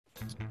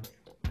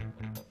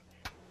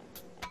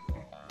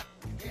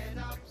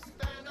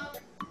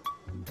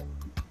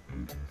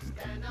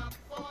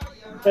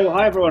So,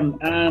 hi everyone,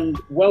 and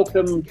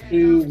welcome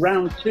to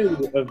round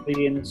two of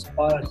the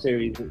Inspire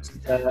series. It's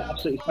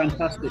absolutely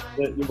fantastic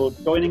that you're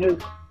joining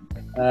us.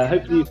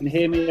 Hopefully, you can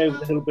hear me over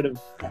the little bit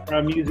of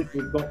background music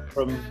we've got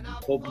from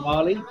Bob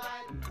Marley.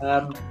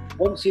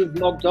 Once you've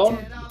logged on,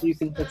 if you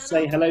can just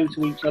say hello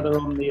to each other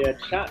on the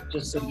chat,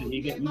 just so that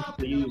you get used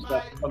to use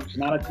that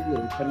functionality. It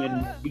will come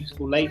in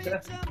useful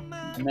later.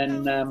 And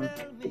then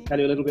we'll tell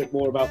you a little bit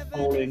more about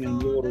polling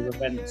and the order of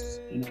events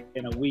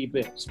in a wee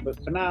bit.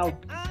 But for now,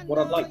 what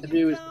I'd like to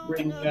do is to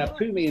bring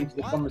Pumi into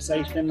the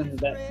conversation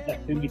and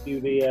let Pumi do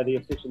the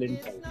official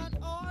intro.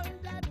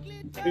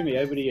 Pumi,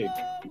 over to you.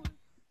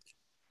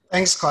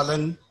 Thanks,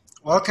 Colin.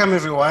 Welcome,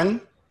 everyone.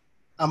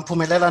 I'm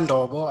Phumelela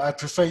Ndobo. I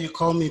prefer you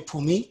call me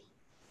Pumi.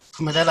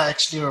 Phumelela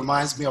actually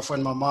reminds me of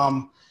when my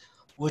mom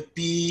would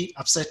be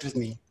upset with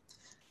me.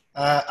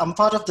 I'm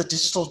part of the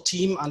digital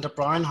team under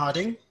Brian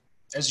Harding.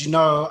 As you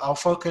know, our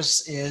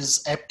focus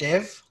is app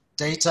dev,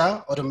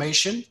 data,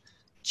 automation,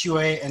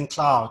 QA, and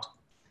cloud.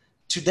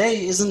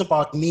 Today isn't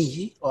about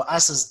me or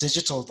us as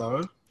digital,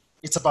 though.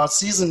 It's about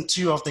season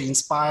 2 of the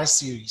Inspire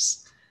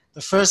series.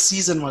 The first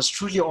season was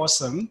truly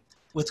awesome,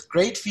 with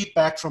great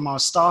feedback from our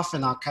staff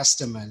and our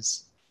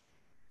customers.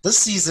 This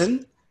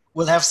season,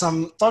 we'll have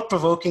some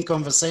thought-provoking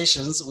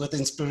conversations with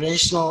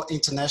inspirational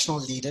international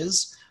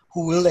leaders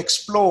who will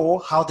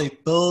explore how they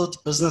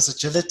build business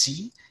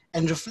agility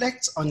and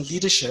reflect on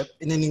leadership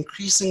in an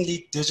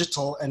increasingly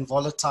digital and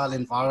volatile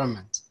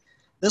environment.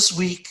 This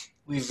week,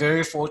 we're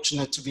very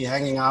fortunate to be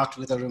hanging out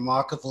with a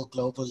remarkable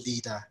global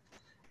leader,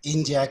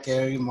 India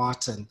Gary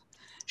Martin.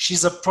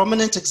 She's a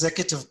prominent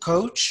executive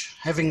coach,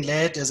 having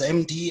led as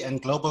MD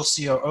and Global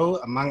COO,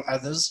 among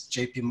others,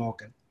 JP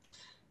Morgan.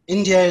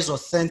 India is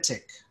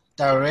authentic,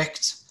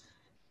 direct.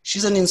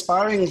 She's an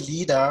inspiring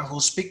leader who'll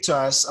speak to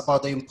us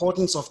about the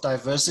importance of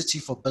diversity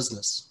for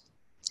business,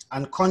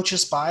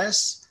 unconscious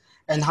bias,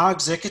 and how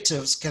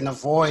executives can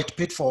avoid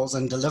pitfalls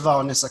and deliver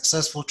on a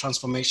successful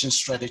transformation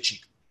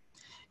strategy.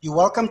 You're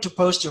welcome to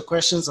post your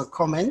questions or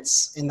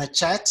comments in the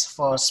chat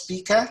for our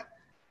speaker.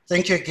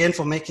 Thank you again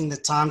for making the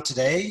time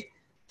today.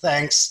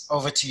 Thanks.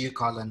 Over to you,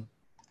 Colin.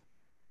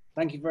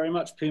 Thank you very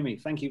much,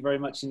 Pumi. Thank you very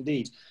much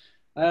indeed.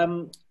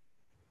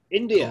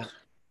 India.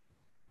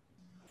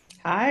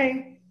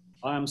 Hi.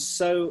 I'm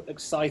so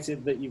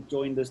excited that you've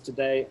joined us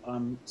today.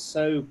 I'm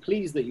so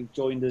pleased that you've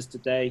joined us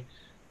today,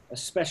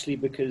 especially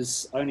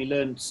because I only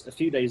learned a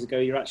few days ago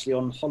you're actually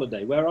on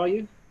holiday. Where are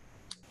you?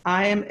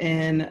 I am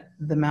in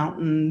the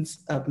mountains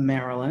of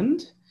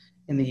Maryland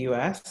in the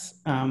US,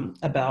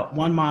 about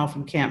 1 mile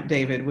from Camp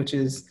David, which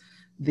is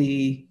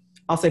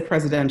I'll say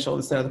presidential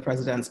instead of the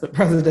president's, but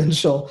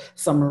presidential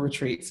summer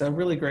retreat. So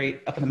really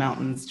great up in the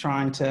mountains,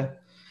 trying to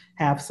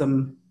have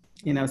some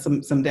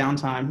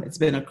downtime. It's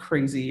been a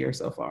crazy year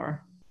so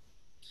far.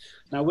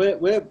 Now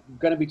we're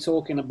going to be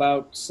talking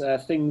about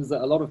things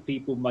that a lot of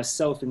people,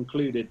 myself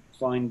included,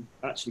 find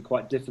actually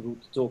quite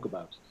difficult to talk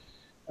about.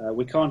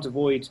 We can't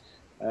avoid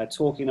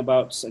talking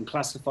about and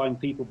classifying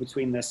people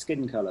between their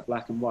skin color,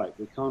 black and white.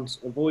 We can't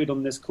avoid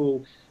on this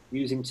call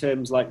using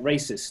terms like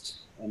racist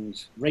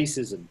and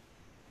racism.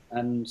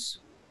 And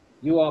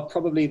you are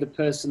probably the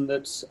person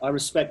that I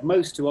respect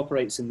most who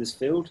operates in this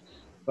field,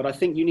 but I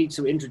think you need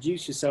to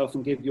introduce yourself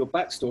and give your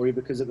backstory,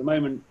 because at the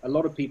moment, a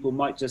lot of people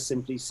might just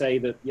simply say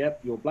that,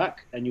 yep, you're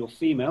black and you're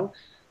female.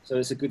 So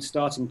it's a good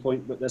starting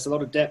point, but there's a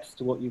lot of depth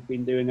to what you've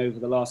been doing over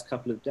the last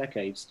couple of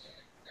decades.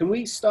 Can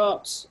we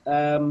start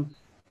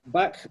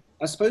back,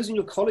 I suppose, in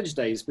your college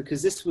days,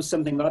 because this was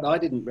something that I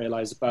didn't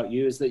realize about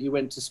you, is that you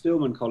went to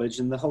Spelman College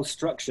and the whole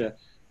structure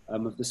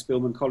of the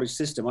Spelman College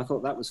system. I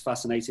thought that was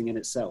fascinating in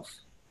itself.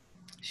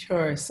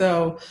 Sure.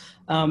 So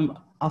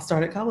I'll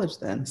start at college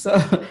then. So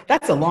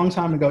that's a long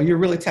time ago. You're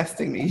really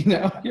testing me,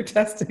 you're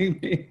testing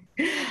me.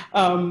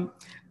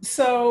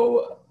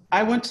 So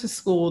I went to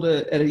school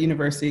at a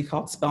university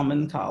called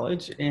Spelman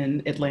College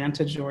in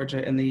Atlanta,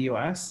 Georgia in the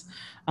US.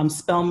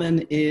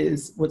 Spelman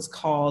is what's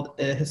called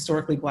a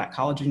historically Black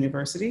college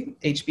university,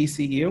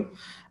 HBCU,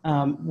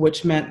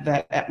 which meant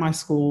that at my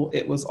school,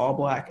 it was all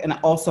Black and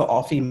also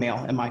all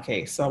female in my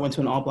case. So I went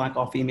to an all Black,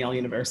 all female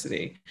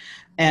university.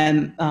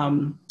 And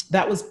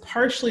that was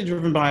partially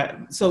driven by,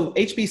 so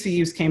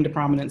HBCUs came to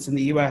prominence in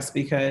the US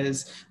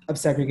because of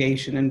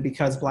segregation and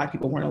because Black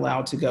people weren't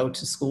allowed to go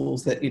to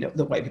schools that,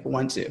 the white people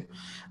went to.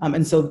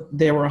 And so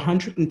there were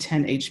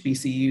 110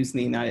 HBCUs in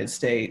the United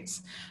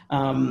States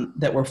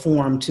that were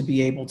formed to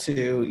be able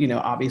to,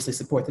 obviously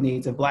support the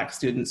needs of Black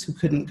students who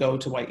couldn't go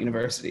to white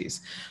universities.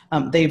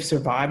 They've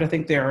survived. I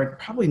think there are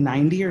probably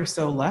 90 or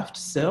so left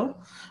still.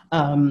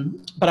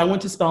 But I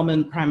went to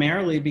Spelman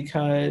primarily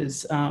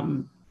because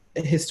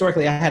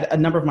historically, I had a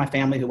number of my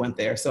family who went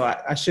there. So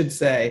I should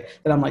say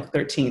that I'm like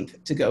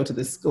 13th to go to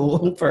this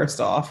school, first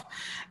off.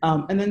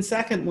 And then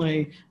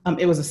secondly,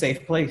 it was a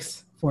safe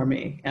place for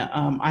me.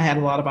 I had a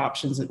lot of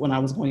options when I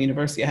was going to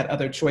university. I had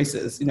other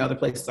choices, you know, other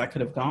places I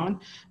could have gone,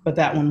 but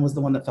that one was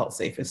the one that felt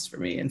safest for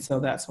me. And so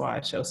that's why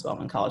I chose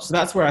Spelman College. So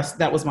that's where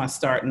that was my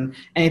start. And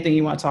anything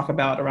you want to talk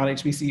about around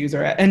HBCUs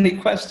or any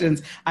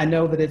questions, I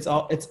know that it's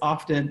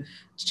often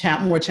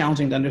more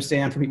challenging to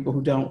understand for people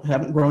who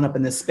haven't grown up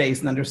in this space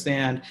and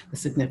understand the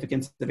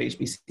significance of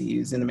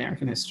HBCUs in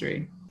American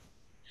history.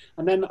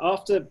 And then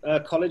after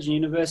college and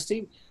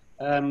university,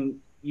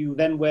 you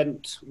then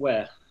went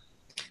where?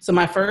 So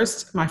my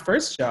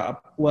first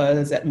job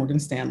was at Morgan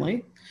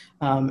Stanley,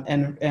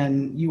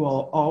 and you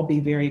will all be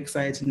very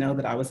excited to know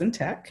that I was in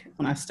tech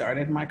when I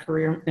started my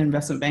career in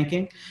investment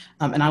banking,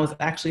 and I was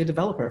actually a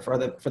developer for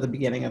the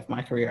beginning of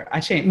my career.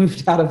 I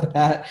moved out of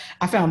that.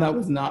 I found that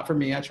was not for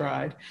me. I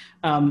tried,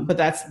 but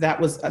that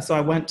was so.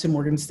 I went to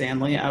Morgan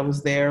Stanley. I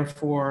was there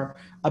for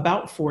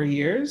about 4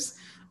 years,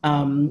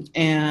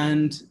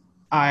 and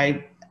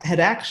I had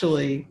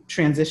actually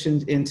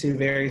transitioned into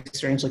very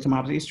strangely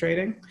commodities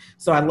trading.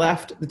 So I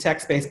left the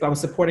tech space, but I was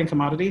supporting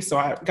commodities. So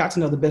I got to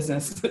know the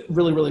business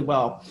really, really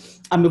well.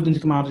 I moved into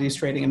commodities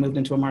trading and moved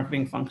into a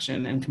marketing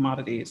function in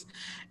commodities.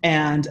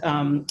 And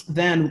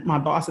then my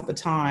boss at the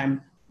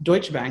time,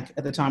 Deutsche Bank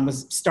at the time,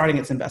 was starting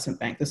its investment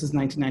bank. This is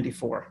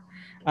 1994.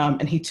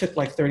 And he took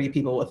like 30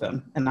 people with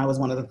him. And I was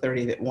one of the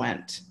 30 that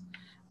went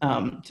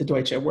to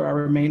Deutsche, where I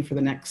remained for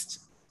the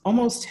next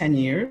almost 10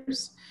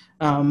 years.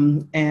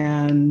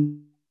 And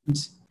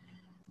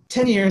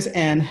 10 years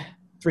and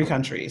 3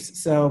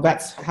 countries. So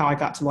that's how I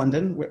got to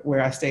London,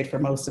 where I stayed for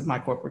most of my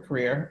corporate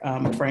career,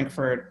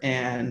 Frankfurt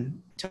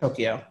and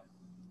Tokyo.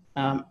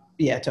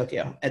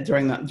 Tokyo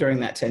during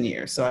that 10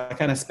 years. So I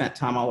kind of spent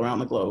time all around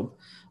the globe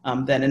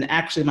then. And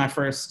actually my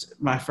first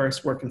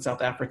work in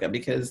South Africa,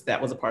 because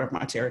that was a part of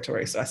my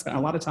territory. So I spent a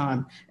lot of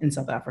time in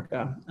South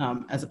Africa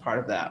as a part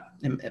of that.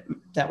 And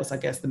that was, I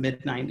guess, the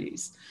mid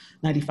 90s,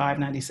 95,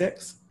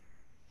 96.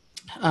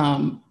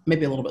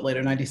 Maybe a little bit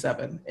later,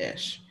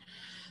 97-ish.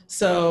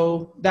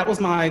 So that was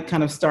my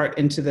kind of start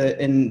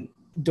in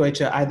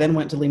Deutsche. I then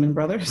went to Lehman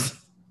Brothers.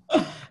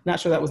 Not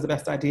sure that was the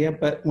best idea,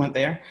 but went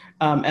there.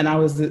 And I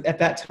was, at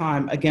that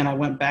time, again, I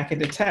went back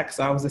into tech.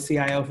 So I was the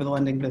CIO for the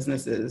lending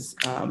businesses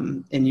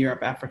in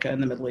Europe, Africa,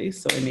 and the Middle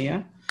East, so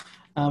EMEA,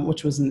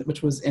 which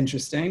was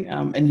interesting.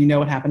 And you know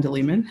what happened to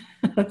Lehman.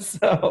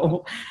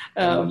 So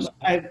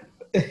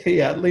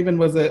Lehman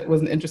was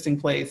an interesting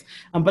place.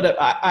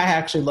 But I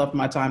actually loved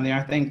my time there.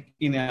 I think,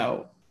 you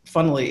know,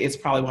 funnily, it's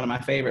probably one of my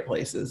favorite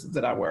places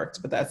that I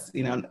worked, but that's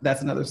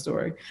another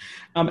story.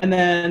 And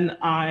then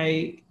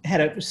I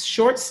had a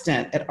short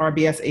stint at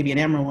RBS, ABN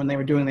AMRO when they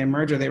were doing their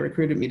merger. They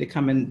recruited me to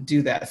come and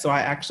do that. So I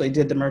actually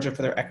did the merger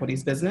for their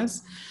equities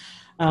business.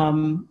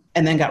 And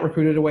then got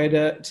recruited away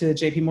to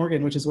JP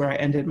Morgan, which is where I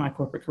ended my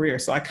corporate career.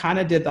 So I kind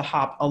of did the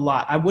hop a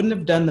lot. I wouldn't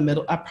have done the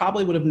middle. I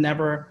probably would have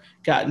never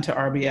gotten to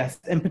RBS,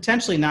 and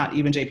potentially not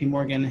even JP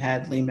Morgan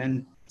had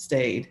Lehman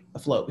stayed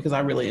afloat, because I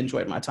really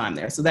enjoyed my time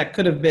there. So that I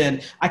could have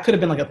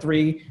been like a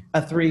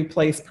three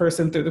place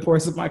person through the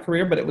course of my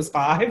career, but it was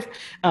 5,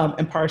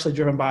 and partially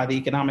driven by the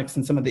economics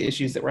and some of the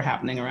issues that were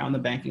happening around the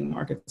banking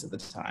markets at the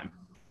time.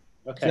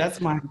 Okay.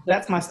 So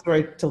that's my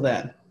story till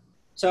then.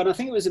 So, and I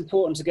think it was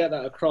important to get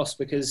that across,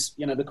 because,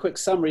 you know, the quick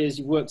summary is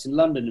you've worked in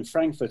London and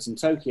Frankfurt and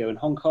Tokyo and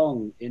Hong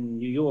Kong, in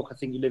New York. I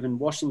think you live in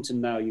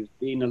Washington now. You've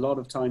been a lot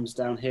of times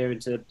down here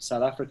into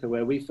South Africa,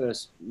 where we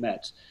first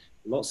met.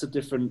 Lots of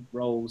different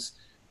roles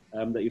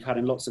that you've had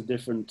in lots of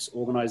different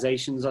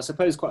organizations. I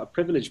suppose quite a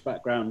privileged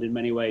background in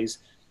many ways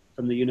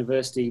from the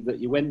university that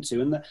you went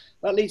to. And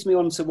that leads me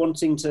on to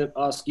wanting to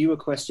ask you a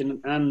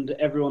question, and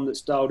everyone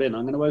that's dialed in.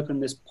 I'm going to open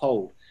this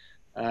poll.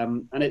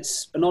 And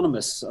it's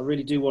anonymous. I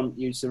really do want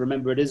you to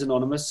remember it is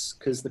anonymous,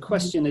 because the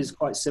question is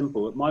quite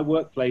simple. At my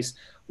workplace,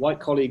 white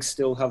colleagues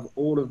still have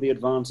all of the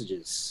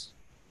advantages.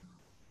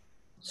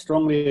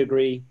 Strongly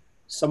agree,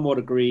 somewhat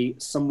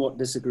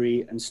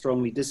disagree, and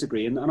strongly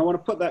disagree. And I want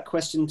to put that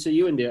question to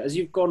you, India. As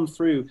you've gone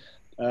through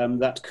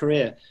that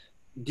career,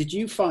 did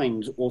you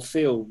find or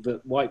feel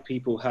that white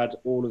people had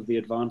all of the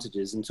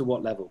advantages, and to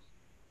what level?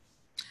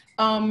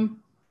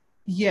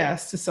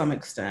 Yes, to some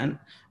extent,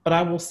 but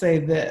I will say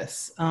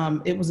this.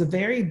 It was a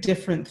very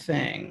different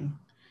thing.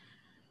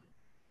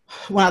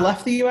 When I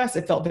left the US,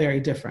 it felt very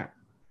different.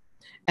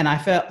 And I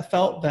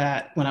felt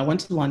that when I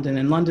went to London,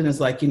 and London is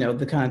like, you know,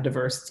 the kind of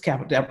diversity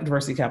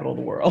capital of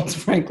the world,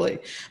 frankly.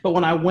 But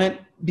when I went,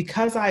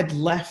 because I'd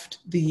left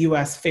the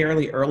US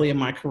fairly early in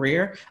my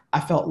career, I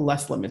felt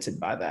less limited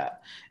by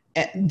that.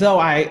 Though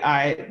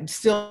I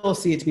still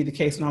see it to be the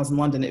case when I was in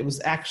London, it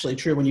was actually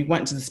true when you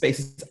went into the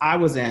spaces I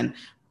was in,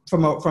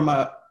 from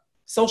a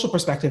social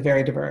perspective,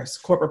 very diverse,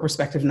 corporate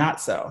perspective,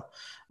 not so.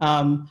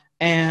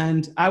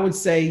 And I would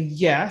say,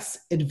 yes,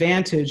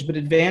 advantage, but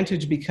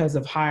advantage because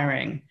of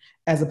hiring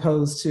as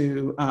opposed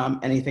to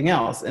anything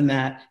else. And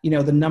that, you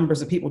know, the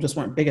numbers of people just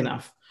weren't big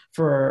enough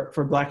for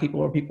Black people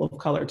or people of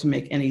color to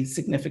make any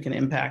significant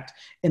impact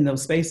in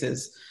those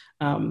spaces.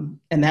 And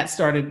that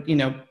started, you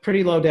know,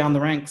 pretty low down the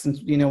ranks, and,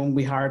 you know, when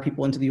we hired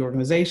people into the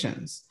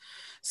organizations.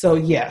 So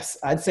yes,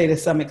 I'd say to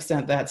some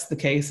extent that's the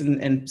case,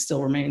 and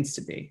still remains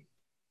to be.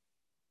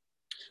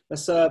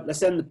 Let's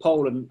end the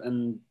poll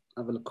and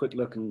have a quick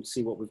look and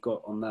see what we've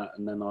got on that,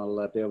 and then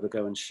I'll be able to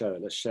go and show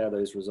it. Let's share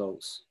those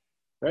results.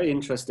 Very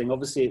interesting.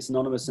 Obviously, it's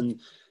anonymous, and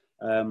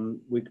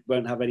we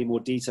won't have any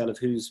more detail of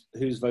who's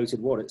voted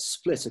what. It's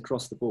split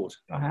across the board.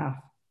 Wow.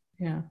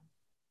 Yeah.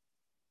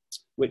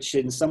 Which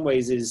in some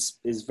ways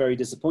is very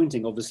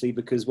disappointing, obviously,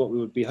 because what we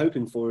would be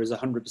hoping for is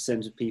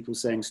 100% of people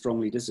saying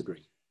strongly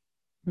disagree.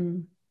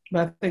 Mm.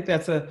 But I think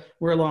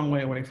we're a long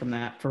way away from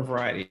that for a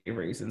variety of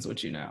reasons,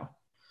 which you know.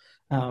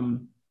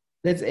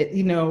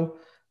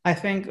 I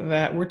think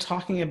that we're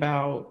talking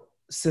about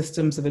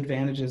systems of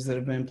advantages that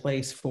have been in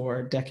place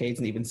for decades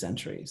and even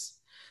centuries.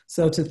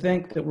 So to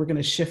think that we're going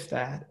to shift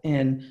that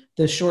in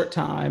the short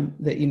time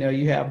that,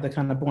 you have the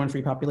kind of born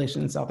free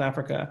population in South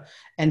Africa,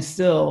 and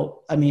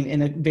still,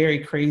 in a very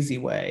crazy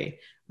way,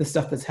 the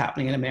stuff that's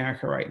happening in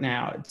America right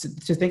now,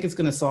 to think it's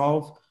going to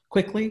solve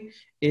quickly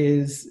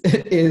is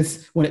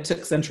when it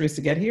took centuries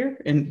to get here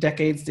and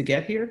decades to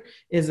get here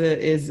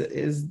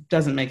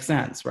doesn't make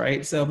sense,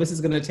 right? So this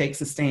is going to take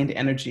sustained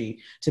energy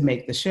to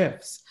make the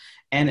shifts.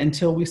 And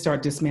until we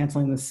start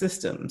dismantling the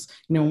systems,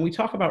 when we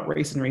talk about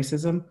race and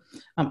racism,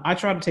 I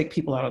try to take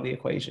people out of the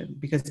equation,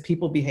 because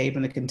people behave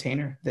in the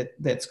container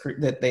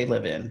that they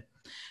live in.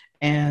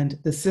 And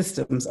the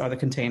systems are the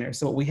container.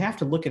 So what we have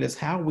to look at is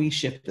how we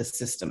shift the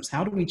systems.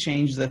 How do we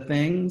change the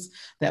things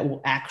that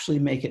will actually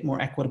make it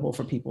more equitable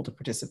for people to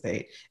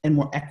participate, and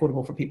more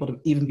equitable for people to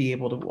even be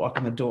able to walk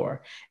in the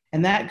door?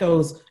 And that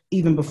goes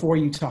even before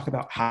you talk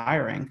about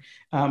hiring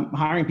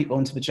people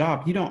into the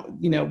job.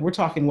 We're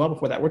talking well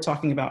before that. We're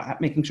talking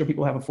about making sure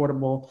people have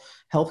affordable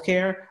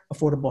healthcare,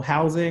 affordable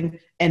housing,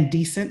 and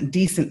decent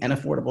and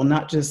affordable,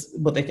 not just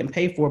what they can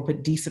pay for,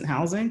 but decent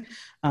housing,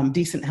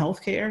 decent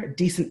healthcare,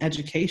 decent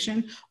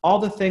education, all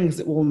the things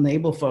that will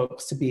enable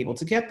folks to be able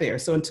to get there.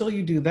 So until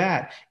you do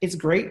that, it's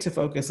great to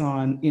focus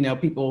on,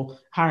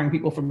 hiring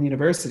people from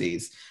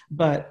universities,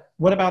 but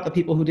what about the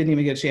people who didn't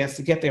even get a chance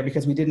to get there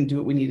because we didn't do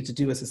what we needed to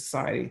do as a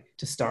society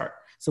to start?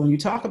 So when you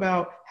talk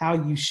about how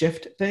you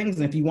shift things,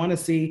 and if you want to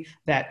see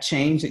that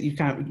change, that you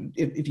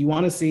if you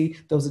want to see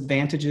those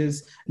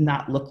advantages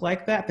not look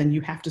like that, then you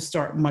have to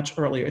start much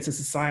earlier. It's a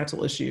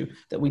societal issue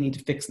that we need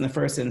to fix in the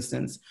first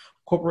instance.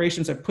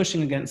 Corporations are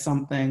pushing against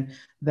something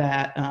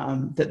that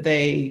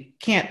they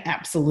can't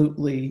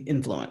absolutely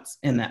influence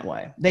in that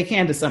way. They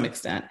can to some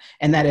extent,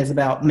 and that is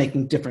about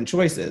making different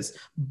choices.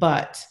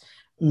 But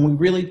when we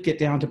really get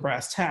down to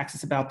brass tacks,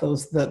 it's about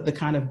the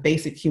kind of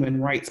basic human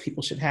rights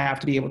people should have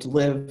to be able to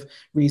live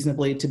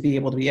reasonably, to be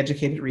able to be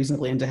educated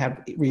reasonably, and to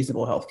have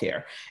reasonable health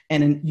care.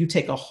 And you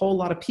take a whole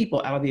lot of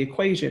people out of the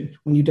equation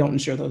when you don't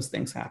ensure those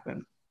things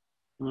happen.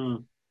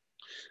 Mm.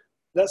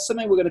 That's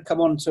something we're going to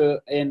come on to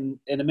in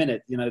a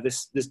minute,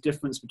 this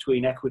difference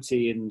between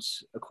equity and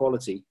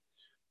equality.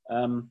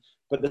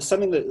 But there's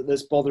something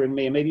that's bothering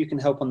me, and maybe you can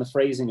help on the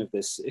phrasing of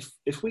this.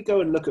 If we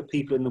go and look at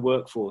people in the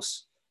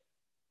workforce,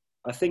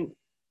 I think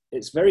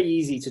it's very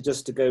easy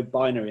to go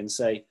binary and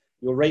say,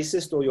 you're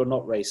racist or you're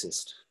not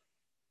racist.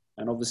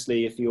 And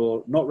obviously, if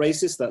you're not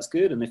racist, that's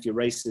good. And if you're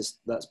racist,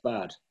 that's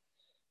bad.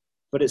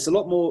 But it's a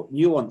lot more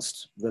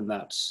nuanced than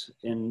that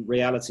in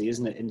reality,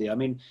 isn't it, India?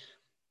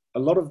 A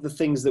lot of the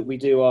things that we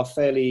do are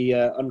fairly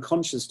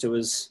unconscious to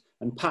us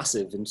and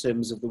passive in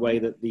terms of the way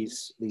that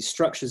these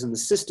structures and the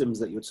systems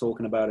that you're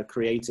talking about are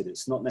created.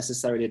 It's not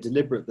necessarily a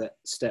deliberate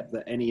step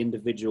that any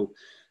individual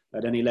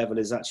at any level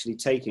is actually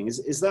taking.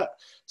 Is that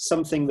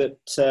something that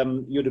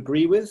you'd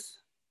agree with?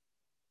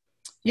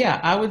 Yeah,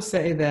 I would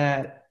say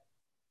that,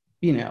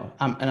 and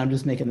I'm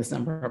just making this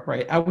number up,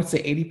 right? I would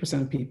say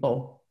 80% of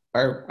people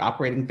are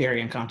operating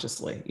very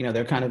unconsciously.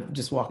 They're kind of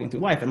just walking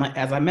through life. And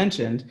as I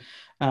mentioned,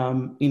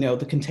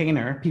 the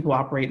container, people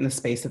operate in the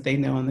space that they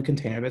know in the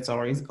container that's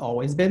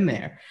always been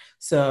there.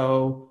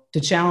 So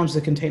to challenge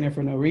the container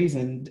for no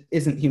reason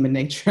isn't human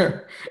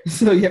nature.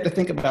 So you have to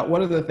think about,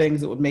 what are the things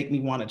that would make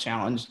me want to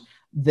challenge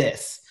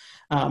this?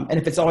 And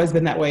if it's always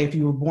been that way, if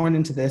you were born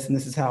into this and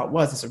this is how it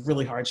was, it's a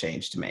really hard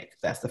change to make.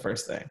 That's the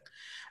first thing.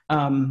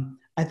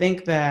 I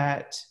think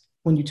that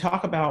when you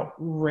talk about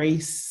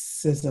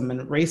racism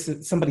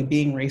and somebody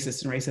being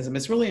racist and racism,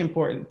 it's really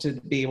important to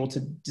be able to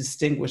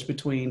distinguish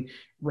between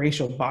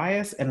racial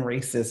bias and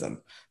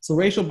racism. So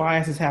racial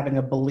bias is having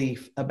a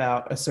belief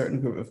about a certain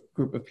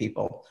group of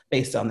people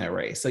based on their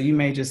race. So you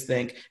may just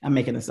think, I'm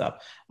making this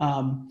up,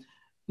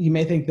 you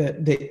may think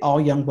that all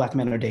young Black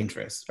men are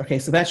dangerous. Okay,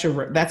 so that's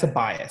a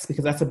bias,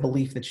 because that's a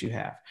belief that you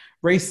have.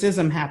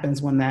 Racism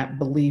happens when that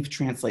belief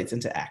translates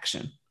into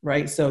action,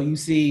 right? So you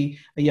see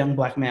a young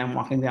Black man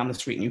walking down the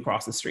street and you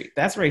cross the street.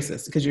 That's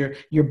racist, because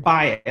your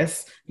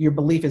bias, your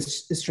belief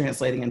is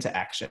translating into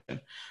action.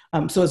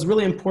 So it's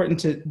really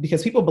important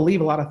because people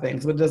believe a lot of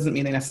things, but it doesn't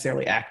mean they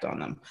necessarily act on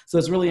them. So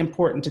it's really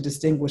important to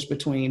distinguish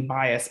between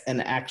bias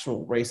and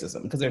actual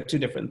racism, because they're two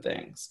different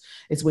things.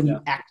 It's when you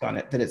act on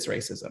it that it's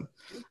racism.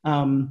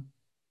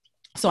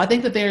 So I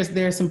think that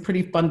there's some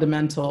pretty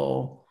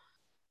fundamental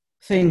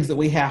things that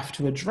we have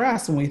to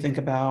address when we think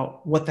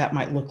about what that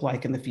might look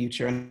like in the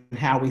future, and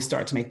how we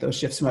start to make those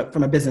shifts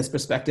from a business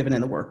perspective and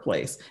in the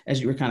workplace,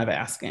 as you were kind of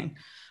asking.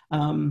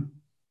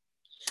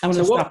 I want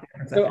to stop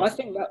there for a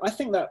second. So I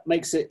think that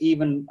makes it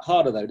even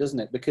harder, though, doesn't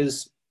it?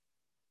 Because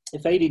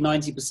if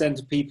 80-90%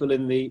 of people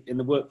in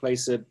the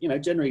workplace are, you know,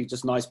 generally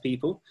just nice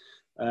people,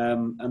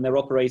 and they're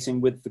operating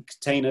with the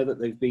container that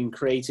they've been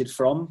created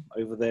from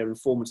over their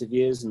informative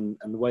years, and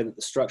the way that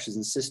the structures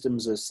and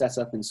systems are set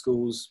up in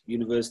schools,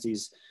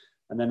 universities,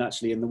 and then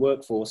actually in the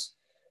workforce,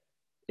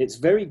 it's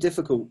very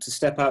difficult to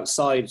step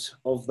outside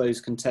of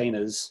those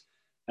containers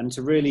and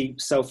to really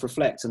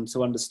self-reflect and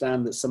to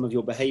understand that some of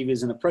your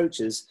behaviors and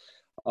approaches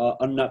are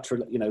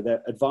unnatural. You know,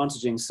 they're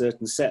advantaging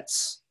certain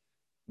sets,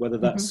 whether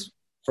that's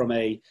from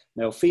a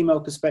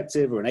male-female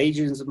perspective or an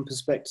ageism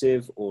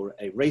perspective or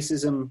a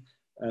racism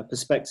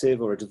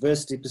perspective or a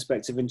diversity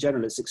perspective in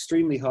general. It's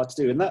extremely hard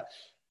to do. And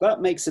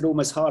that makes it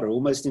almost harder,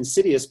 almost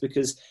insidious,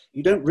 because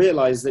you don't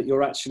realize that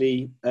you're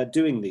actually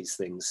doing these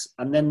things.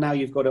 And then now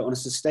you've got it on a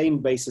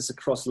sustained basis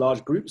across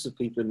large groups of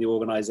people in the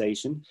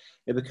organization.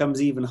 It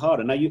becomes even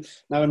harder.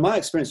 Now, in my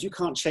experience, you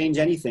can't change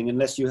anything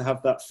unless you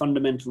have that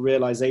fundamental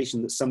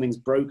realization that something's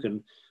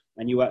broken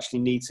and you actually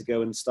need to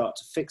go and start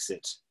to fix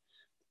it.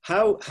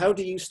 How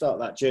do you start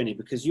that journey?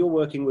 Because you're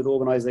working with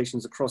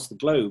organizations across the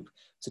globe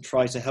to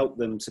try to help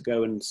them to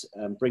go and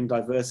bring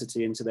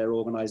diversity into their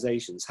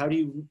organizations.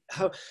 And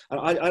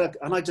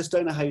I just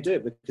don't know how you do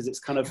it, because it's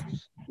kind of,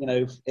 you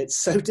know, it's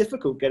so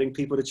difficult getting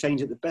people to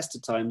change at the best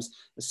of times,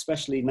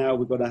 especially now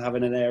we've got to have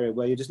in an area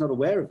where you're just not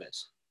aware of it.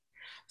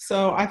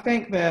 So I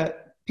think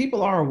that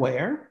people are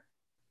aware,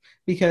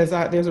 because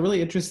there's a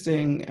really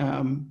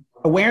interesting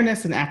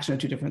awareness and action are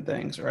two different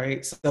things,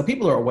 right? So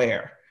people are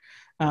aware,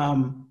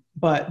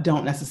 but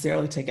don't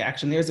necessarily take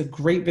action. There's a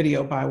great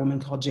video by a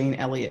woman called Jane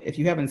Elliott. If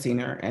you haven't seen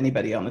her,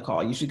 anybody on the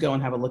call, you should go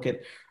and have a look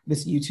at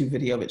this YouTube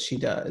video that she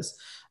does.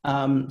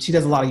 She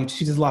does a lot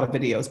of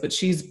videos, but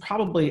she's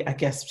probably in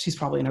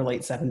her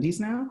late 70s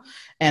now.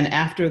 And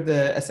after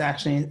the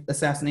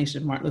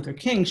assassination of Martin Luther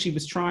King, she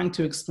was trying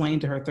to explain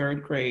to her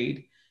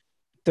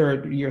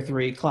third year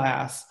 3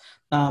 class,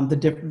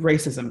 the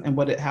racism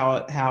and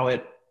how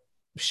it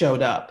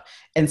showed up.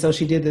 And so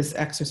she did this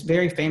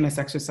very famous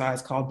exercise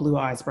called Blue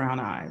Eyes, Brown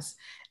Eyes.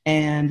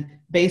 And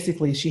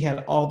basically she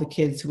had all the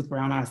kids with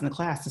brown eyes in the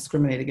class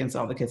discriminate against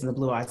all the kids in the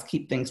blue eyes,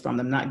 keep things from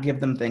them, not give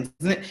them things.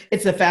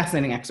 It's a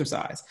fascinating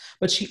exercise.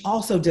 But she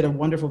also did a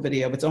wonderful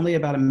video. It's only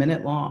about a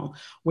minute long,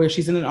 where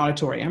she's in an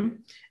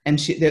auditorium, and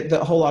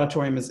the whole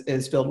auditorium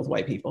is filled with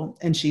white people.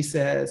 And she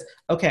says,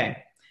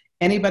 okay,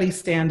 anybody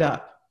stand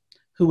up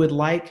who would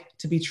like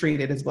to be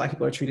treated as Black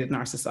people are treated in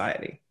our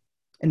society?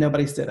 And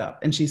nobody stood up.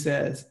 And she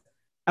says,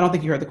 I don't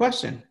think you heard the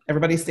question.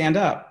 Everybody stand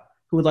up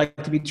who would like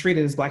to be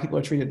treated as Black people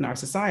are treated in our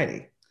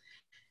society.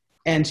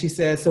 And she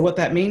says, so what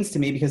that means to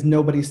me, because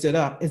nobody stood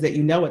up, is that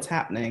you know it's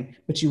happening,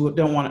 but you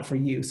don't want it for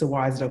you. So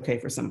why is it okay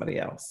for somebody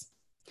else?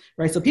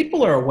 Right? So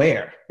people are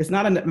aware. It's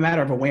not a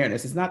matter of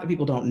awareness. It's not that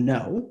people don't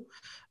know.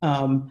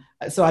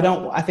 So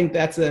I think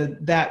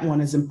that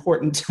one is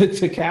important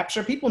to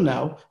capture. People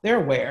know,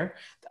 they're aware.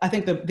 I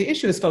think the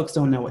issue is folks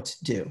don't know what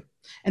to do.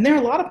 And there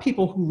are a lot of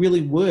people who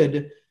really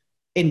would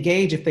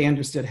engage if they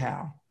understood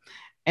how.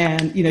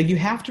 And, you know, you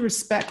have to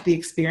respect the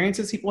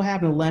experiences people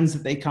have and the lens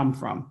that they come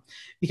from.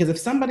 Because if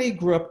somebody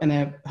grew up in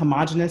a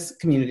homogenous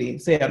community,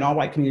 say an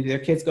all-white community, their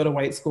kids go to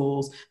white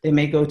schools, they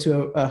may go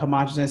to a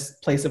homogenous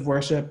place of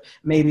worship,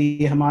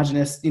 maybe a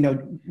homogenous, you know,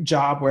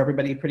 job where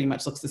everybody pretty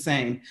much looks the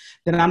same,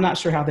 then I'm not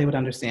sure how they would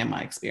understand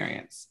my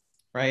experience,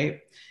 right?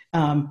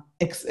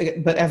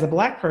 But as a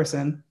Black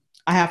person,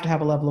 I have to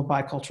have a level of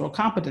bicultural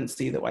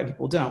competency that white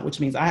people don't, which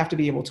means I have to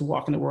be able to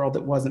walk in a world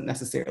that wasn't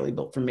necessarily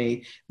built for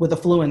me with a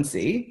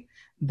fluency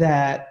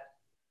that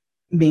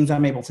means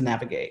I'm able to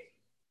navigate.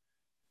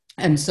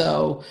 And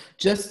so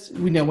just,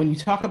 you know, when you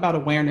talk about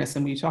awareness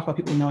and when you talk about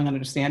people knowing and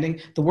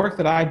understanding, the work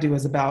that I do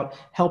is about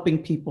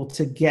helping people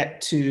to get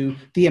to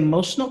the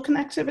emotional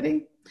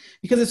connectivity,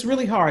 because it's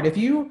really hard. If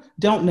you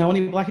don't know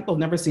any Black people, have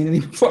never seen any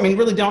before, I mean,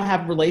 really don't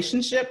have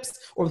relationships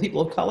or with people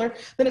of color,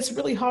 then it's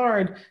really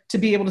hard to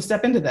be able to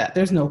step into that.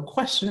 There's no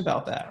question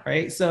about that,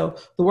 right? So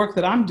the work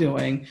that I'm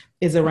doing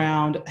is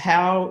around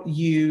how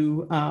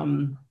you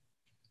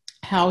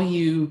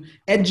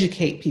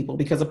educate people,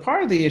 because a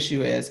part of the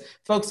issue is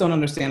folks don't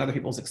understand other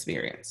people's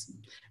experience,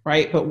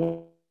 right? But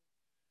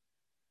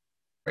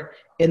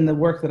in the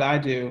work that I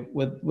do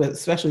with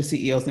especially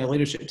CEOs and their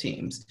leadership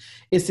teams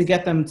is to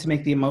get them to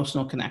make the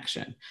emotional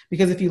connection.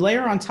 Because if you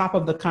layer on top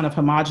of the kind of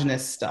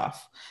homogenous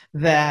stuff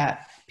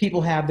that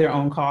people have their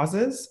own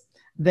causes,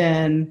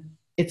 then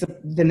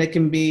it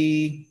can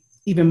be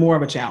even more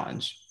of a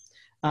challenge.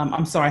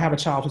 I'm sorry, I have a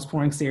child who's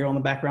pouring cereal in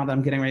the background that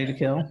I'm getting ready to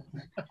kill.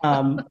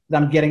 That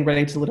I'm getting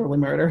ready to literally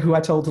murder, who I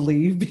told to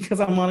leave because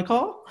I'm on a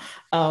call.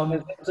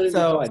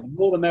 So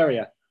more the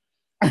merrier.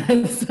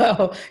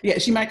 So yeah,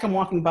 she might come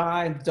walking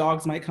by,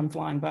 dogs might come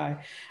flying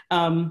by.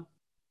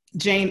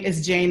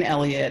 Jane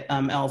Elliott,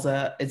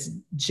 Elza, it's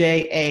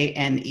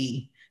Jane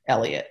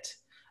Elliott.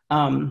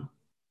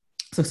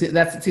 So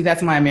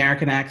that's my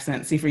American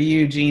accent. See, for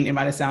you, Jean, it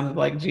might have sounded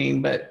like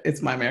Jean, but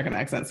it's my American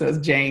accent. So it's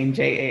Jane,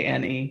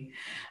 Jane.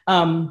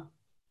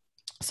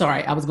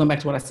 Sorry, I was going back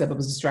to what I said, but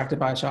was distracted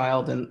by a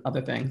child and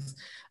other things.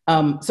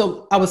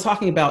 So I was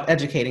talking about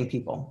educating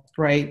people,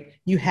 right?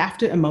 You have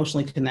to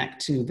emotionally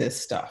connect to this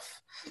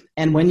stuff.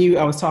 And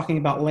I was talking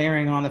about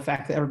layering on the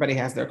fact that everybody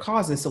has their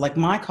causes. So like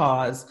my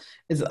cause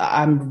is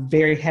I'm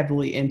very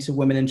heavily into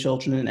women and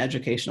children and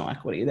educational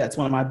equity. That's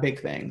one of my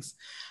big things.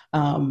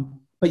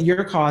 But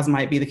your cause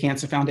might be the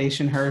Cancer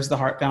Foundation, hers, the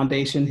Heart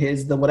Foundation,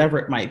 his, the whatever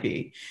it might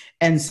be.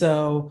 And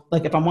so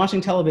like if I'm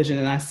watching television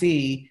and I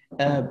see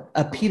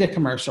a PETA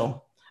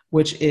commercial,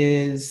 which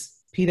is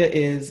PETA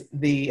is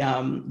the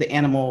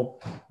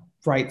animal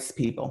rights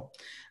people.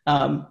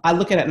 I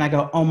look at it and I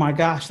go, oh my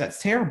gosh,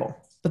 that's terrible.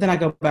 But then I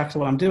go back to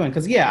what I'm doing.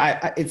 Because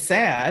it's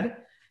sad,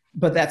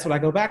 but that's what I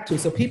go back to.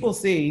 So people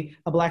see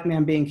a Black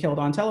man being killed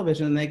on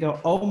television and they go,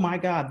 oh my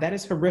God, that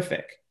is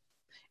horrific.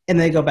 And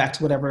they go back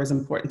to whatever is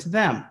important to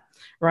them,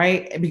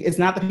 right? It's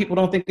not that people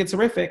don't think it's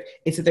horrific.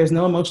 It's that there's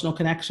no emotional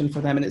connection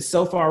for them. And it's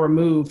so far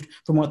removed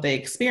from what they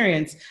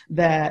experience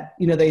that,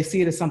 they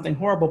see it as something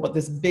horrible, but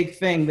this big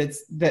thing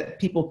that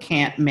people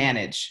can't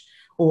manage,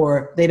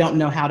 or they don't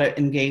know how to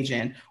engage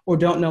in, or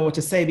don't know what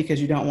to say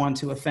because you don't want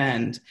to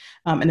offend.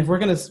 And if we're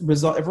going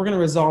to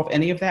resolve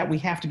any of that, we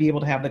have to be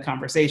able to have the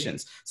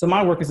conversations. So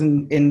my work is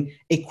in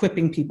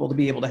equipping people to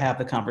be able to have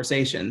the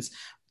conversations.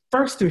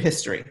 First through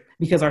history,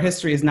 because our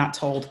history is not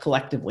told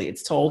collectively.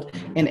 It's told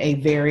in a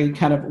very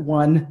kind of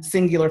one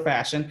singular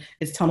fashion.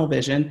 It's tunnel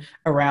vision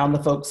around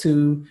the folks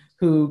who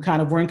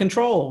kind of were in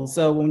control.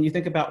 So when you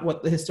think about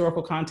what the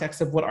historical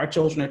context of what our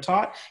children are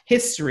taught,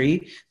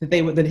 history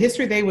they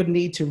would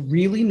need to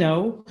really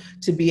know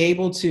to be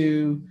able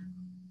to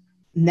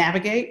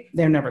navigate,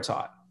 they're never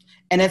taught.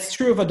 And it's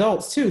true of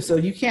adults too. So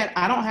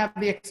I don't have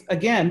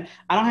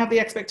the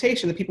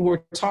expectation that people who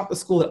were taught the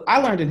school that I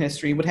learned in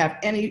history would have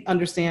any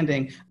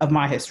understanding of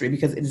my history,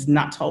 because it is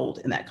not told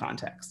in that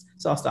context.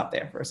 So I'll stop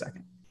there for a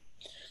second.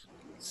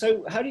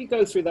 So how do you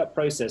go through that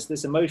process,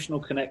 this emotional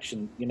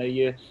connection,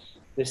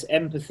 this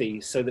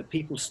empathy, so that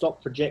people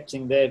stop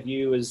projecting their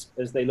view as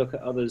they look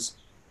at others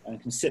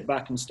and can sit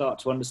back and start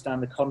to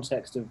understand the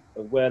context of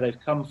where they've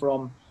come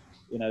from,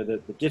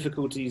 the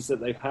difficulties that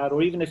they've had,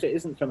 or even if it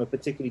isn't from a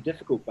particularly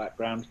difficult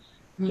background,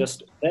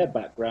 just their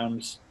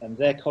background and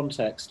their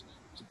context,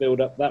 to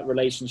build up that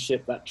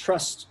relationship, that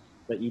trust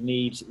that you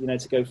need,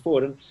 to go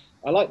forward. And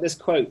I like this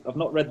quote. I've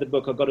not read the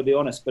book, I've got to be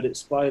honest, but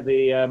it's by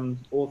the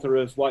author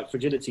of White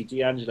Fragility,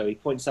 D'Angelo. He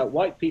points out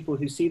white people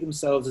who see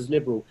themselves as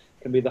liberal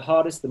can be the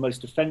hardest, the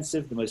most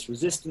offensive, the most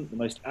resistant, the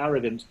most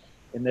arrogant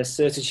in their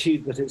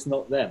certitude that it's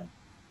not them.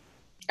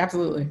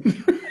 Absolutely.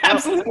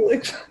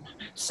 Absolutely.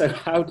 So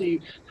how do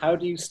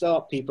you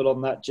start people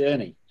on that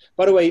journey?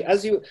 By the way,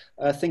 as you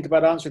think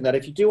about answering that,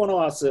 if you do want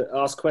to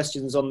ask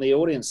questions on the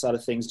audience side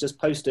of things, just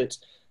post it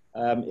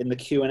in the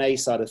Q&A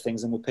side of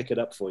things and we'll pick it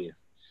up for you.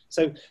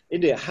 So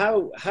India,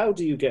 how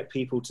do you get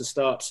people to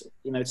start,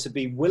 to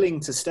be willing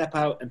to step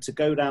out and to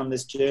go down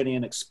this journey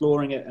and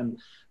exploring it, and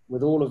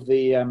with all of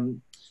the,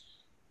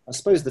 I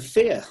suppose, the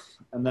fear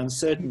and the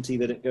uncertainty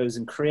that it goes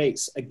and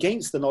creates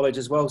against the knowledge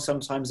as well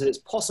sometimes, that it's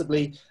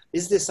possibly,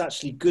 is this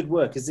actually good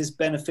work? Is this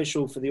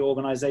beneficial for the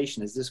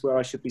organization? Is this where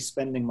I should be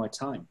spending my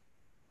time?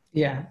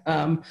 Yeah.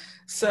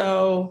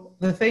 So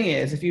the thing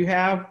is, if you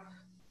have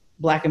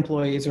Black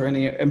employees or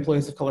any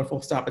employees of color,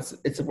 full stop,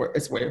 it's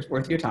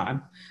worth your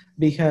time,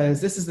 because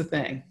this is the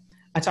thing.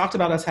 I talked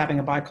about us having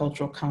a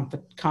bicultural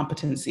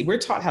competency. We're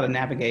taught how to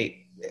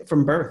navigate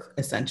from birth,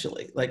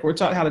 essentially. Like, we're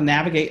taught how to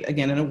navigate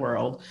again in a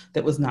world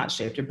that was not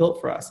shaped or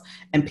built for us.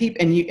 And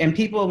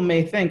people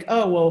may think,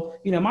 oh,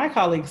 well, my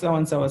colleague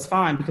so-and-so is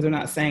fine because they're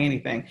not saying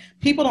anything.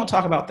 People don't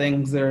talk about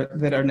things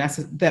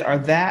that are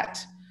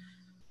that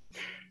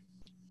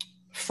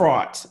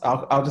fraught.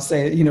 I'll just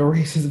say,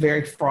 race is a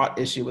very fraught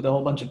issue with a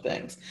whole bunch of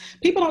things.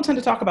 People don't tend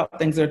to talk about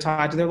things that are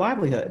tied to their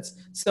livelihoods.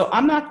 So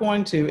I'm not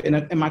going to,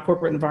 in my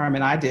corporate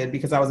environment, I did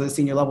because I was at a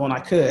senior level and I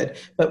could,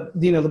 but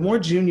the more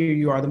junior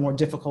you are, the more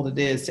difficult it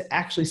is to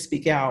actually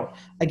speak out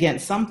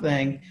against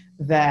something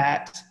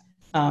that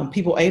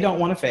people, don't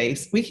want to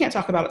face. We can't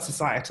talk about it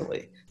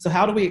societally. So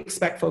how do we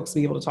expect folks to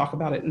be able to talk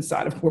about it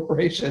inside of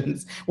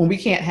corporations when we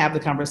can't have the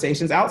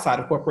conversations outside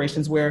of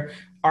corporations, where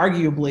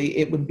arguably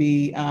it would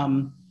be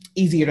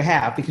easier to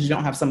have because you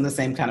don't have some of the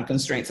same kind of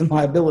constraints and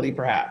liability,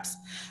 perhaps.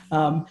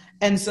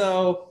 And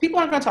so people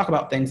aren't going to talk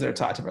about things that are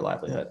tied to their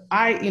livelihood.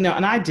 And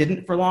I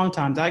didn't for a long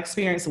time. I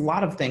experienced a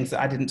lot of things that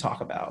I didn't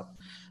talk about.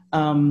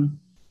 I'm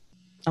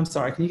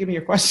sorry, can you give me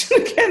your question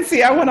again?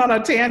 See, I went on a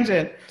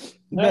tangent.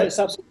 No, it's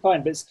absolutely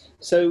fine. But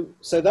so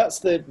that's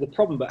the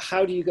problem. But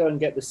how do you go and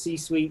get the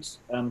C-suite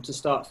to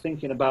start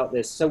thinking about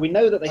this? So we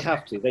know that they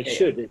have to. They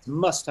should. It's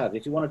must have.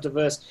 If you want a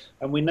diverse,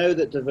 and we know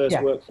that diverse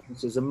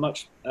workforces are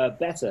much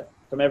better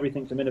from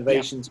everything from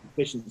innovation to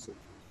efficiency.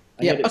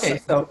 And yet it's such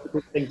a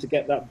difficult thing to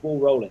get that ball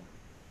rolling.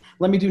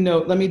 Let me do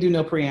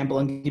no preamble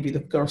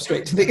and go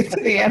straight to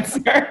the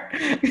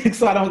answer,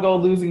 so I don't go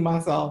losing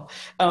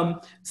myself.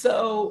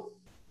 So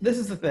this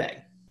is the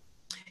thing.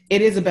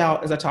 It is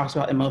about, as I talked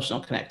about,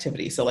 emotional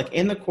connectivity. So like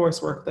in the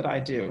coursework that I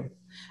do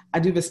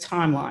this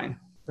timeline,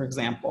 for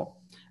example,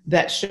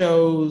 that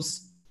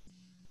shows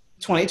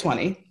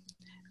 2020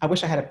 I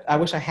wish I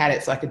had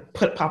it so I could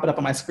pop it up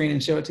on my screen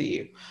and show it to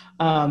you.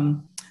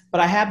 But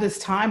I have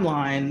this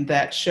timeline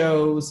that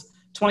shows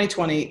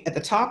 2020. At the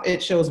top,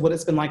 it shows what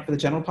it's been like for the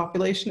general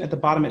population. At the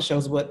bottom, it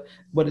shows what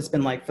it's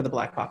been like for the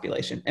Black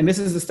population. And this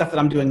is the stuff that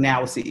I'm doing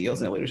now with CEOs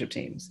and their leadership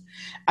teams.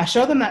 I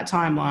show them that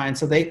timeline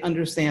so they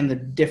understand the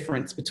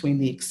difference between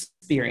the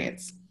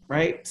experience,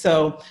 right?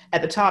 So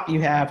at the top,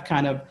 you have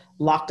kind of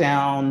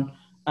lockdown,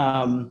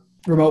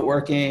 remote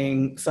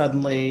working,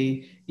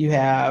 suddenly you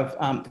have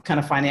kind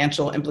of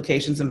financial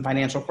implications and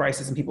financial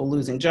crisis and people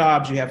losing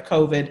jobs. You have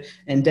COVID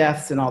and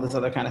deaths and all this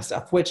other kind of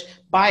stuff, which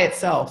by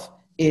itself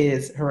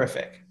is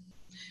horrific.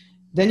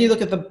 Then you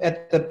look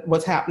at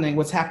what's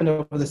happened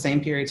over the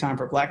same period of time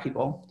for Black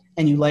people,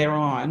 and you layer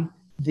on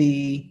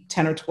the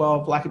 10 or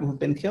 12 Black people who've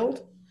been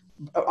killed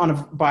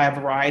by a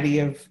variety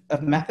of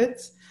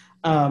methods.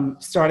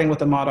 Starting with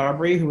Ahmaud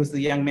Arbery, who was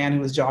the young man who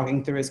was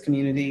jogging through his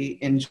community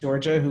in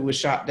Georgia, who was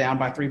shot down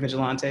by 3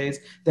 vigilantes.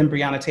 Then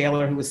Breonna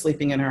Taylor, who was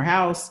sleeping in her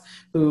house,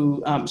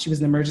 she was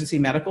an emergency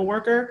medical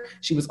worker.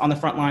 She was on the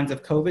front lines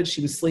of COVID.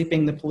 She was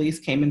sleeping. The police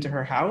came into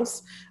her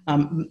house,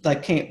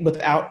 came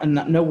without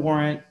no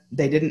warrant.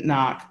 They didn't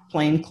knock,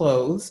 plain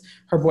clothes.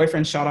 Her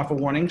boyfriend shot off a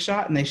warning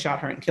shot, and they shot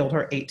her and killed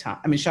her 8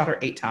 times. Shot her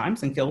 8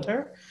 times and killed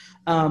her.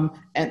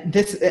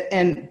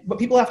 But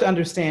people have to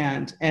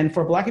understand, and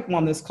for Black people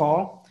on this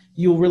call,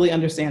 you'll really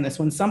understand this.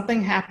 When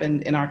something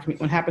happens in our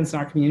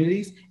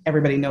communities,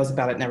 everybody knows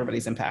about it and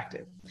everybody's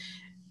impacted,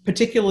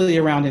 particularly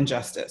around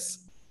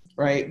injustice,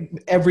 right?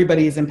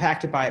 Everybody is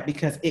impacted by it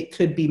because it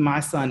could be my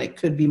son, it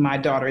could be my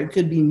daughter, it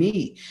could be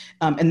me.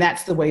 And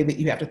that's the way that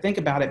you have to think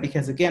about it,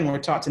 because again, we're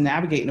taught to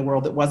navigate in a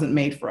world that wasn't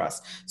made for us.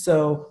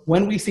 So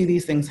when we see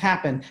these things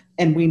happen,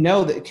 and we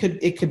know that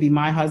it could be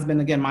my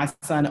husband, again, my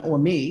son, or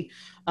me,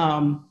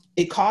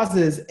 it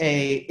causes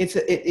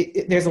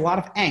there's a lot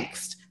of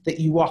angst that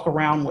you walk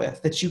around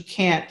with that you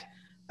can't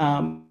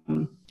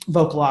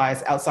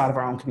vocalize outside of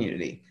our own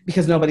community,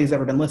 because nobody's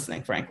ever been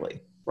listening,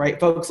 frankly, right?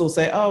 Folks will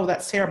say, oh,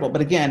 that's terrible.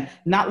 But again,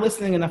 not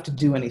listening enough to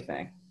do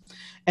anything.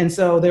 And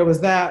so there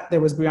was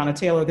Breonna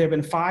Taylor. There have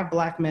been 5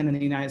 Black men in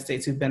the United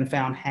States who've been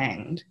found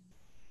hanged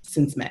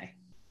since May.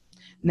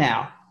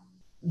 Now,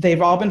 they've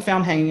all been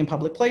found hanging in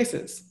public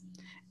places.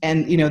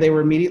 And, they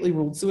were immediately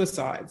ruled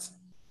suicides.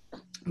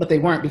 But they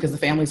weren't, because the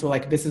families were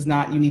like,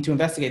 you need to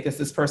investigate this.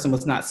 This person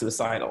was not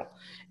suicidal.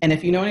 And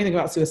if you know anything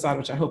about suicide,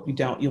 which I hope you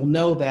don't, you'll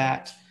know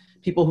that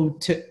people who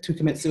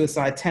commit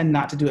suicide tend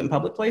not to do it in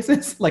public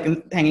places, like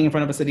hanging in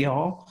front of a city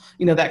hall,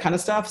 that kind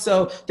of stuff.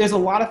 So there's a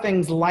lot of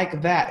things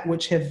like that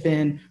which have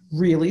been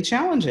really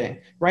challenging,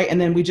 right? And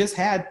then we just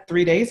had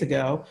 3 days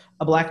ago,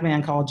 a Black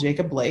man called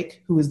Jacob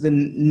Blake, who is the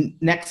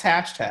next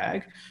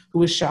hashtag, who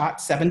was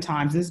shot 7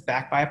 times in his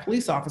back by a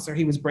police officer.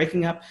 He was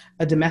breaking up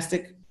a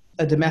domestic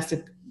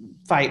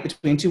fight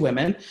between 2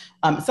 women.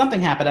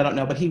 Something happened, I don't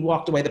know, but he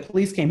walked away. The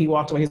police came, he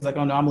walked away. He's like,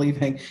 oh no, I'm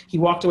leaving. He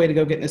walked away to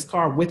go get in his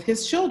car with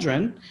his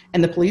children,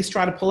 and the police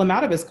tried to pull him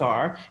out of his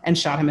car and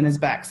shot him in his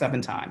back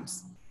 7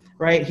 times,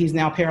 right? He's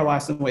now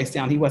paralyzed from the waist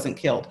down. He wasn't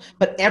killed.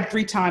 But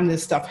every time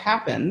this stuff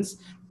happens,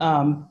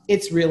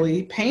 it's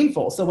really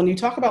painful. So when you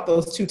talk about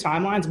those 2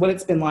 timelines, what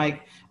it's been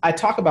like, I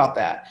talk about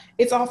that.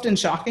 It's often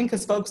shocking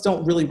because folks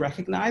don't really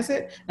recognize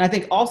it. And I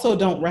think also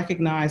don't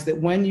recognize that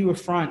when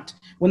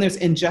there's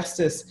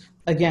injustice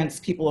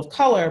against people of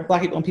color,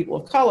 Black people and people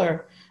of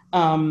color,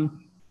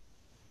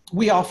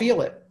 we all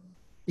feel it,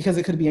 because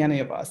it could be any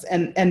of us.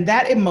 And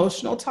that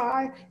emotional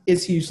tie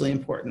is hugely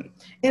important.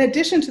 In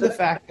addition to the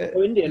fact that—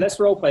 So India, let's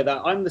role play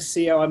that. I'm the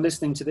CEO, I'm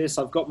listening to this,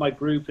 I've got my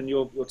group, and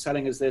you're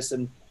telling us this,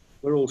 and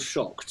we're all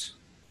shocked.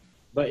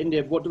 But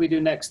India, what do we do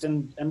next?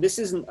 And this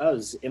isn't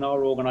us in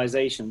our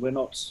organization. We're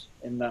not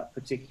in that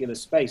particular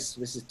space.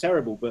 This is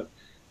terrible, but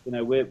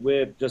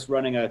we're just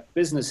running a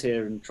business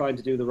here and trying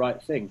to do the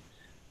right thing.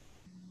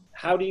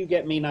 How do you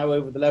get me now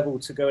over the level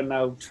to go and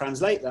now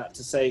translate that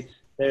to say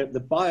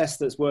the bias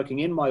that's working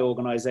in my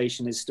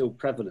organization is still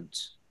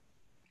prevalent?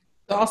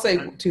 So I'll say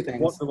 2 things.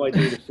 What do I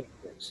do to fix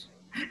it?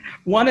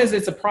 One is,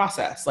 it's a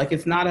process. Like,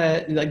 it's not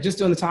just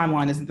doing the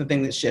timeline isn't the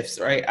thing that shifts,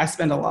 right? I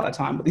spend a lot of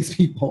time with these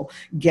people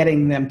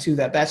getting them to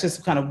that. That's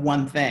just kind of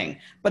one thing.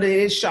 But it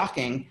is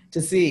shocking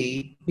to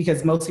see,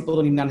 because most people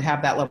don't even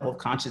have that level of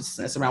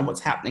consciousness around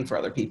what's happening for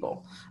other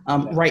people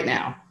right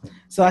now.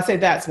 So I say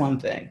that's one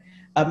thing.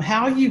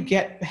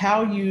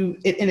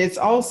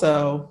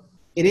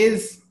 It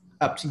is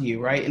up to you,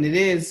 right? And it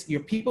is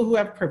your people who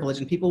have privilege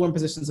and people who are in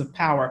positions of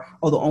power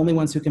are the only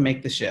ones who can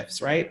make the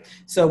shifts, right?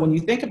 So when you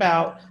think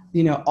about,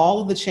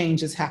 all of the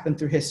changes happened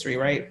through history,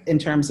 right? In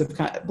terms of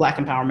Black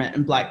empowerment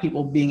and Black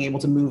people being able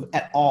to move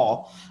at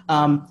all,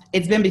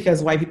 it's been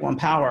because white people in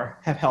power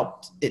have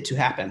helped it to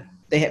happen.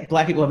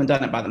 Black people haven't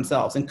done it by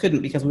themselves and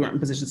couldn't, because we weren't in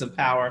positions of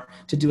power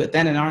to do it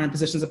then and aren't in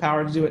positions of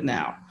power to do it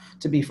now,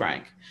 to be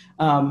frank.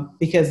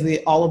 Because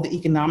all of the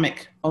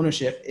economic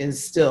ownership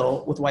is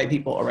still with white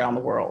people around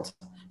the world,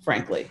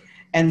 frankly.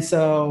 And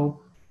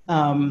so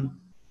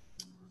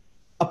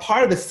a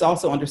part of this is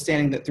also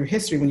understanding that through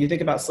history, when you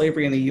think about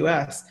slavery in the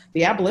US,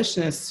 the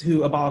abolitionists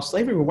who abolished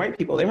slavery were white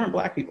people. They weren't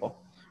Black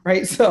people,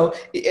 right? So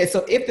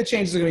if the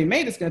changes are going to be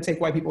made, it's going to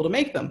take white people to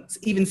make them,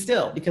 even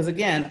still, because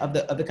again, of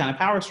the kind of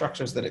power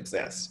structures that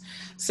exist.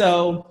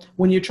 So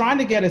when you're trying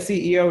to get a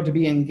CEO to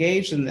be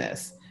engaged in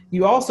this,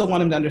 you also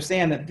want them to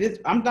understand that this,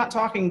 I'm not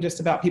talking just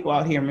about people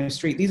out here in the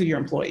street. These are your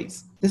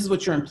employees. This is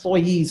what your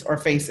employees are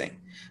facing.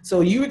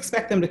 So you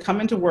expect them to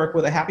come into work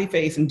with a happy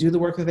face and do the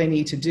work that they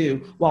need to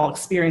do while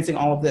experiencing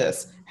all of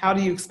this. How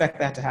do you expect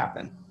that to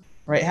happen?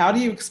 Right? How do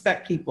you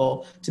expect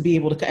people to be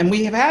able to, and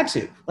we have had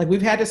to, like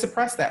we've had to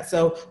suppress that.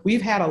 So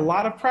we've had a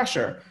lot of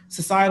pressure,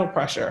 societal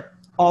pressure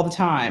all the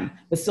time,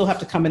 but still have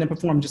to come in and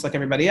perform just like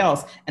everybody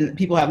else. And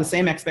people have the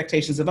same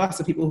expectations of us,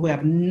 of people who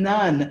have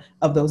none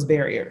of those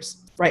barriers,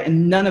 right?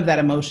 And none of that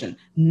emotion,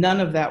 none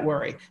of that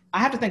worry. I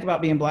have to think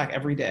about being Black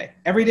every day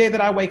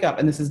that I wake up,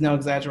 and this is no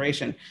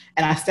exaggeration,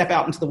 and I step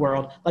out into the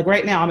world. Like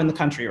right now, I'm in the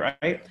country,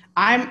 right?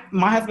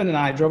 My husband and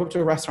I drove up to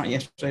a restaurant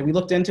yesterday. We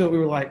looked into it. We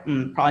were like,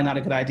 probably not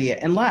a good idea,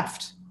 and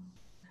left,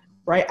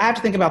 right? I have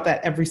to think about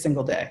that every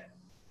single day.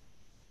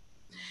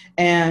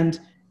 And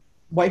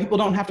white people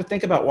don't have to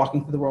think about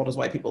walking through the world as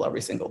white people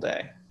every single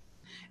day.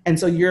 And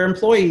so your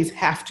employees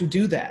have to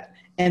do that.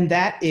 And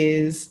that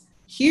is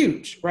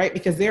huge, right?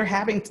 Because they're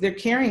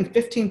carrying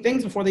 15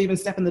 things before they even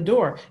step in the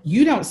door.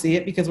 You don't see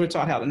it because we're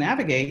taught how to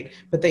navigate,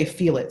 but they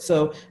feel it.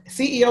 So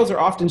CEOs are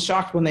often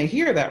shocked when they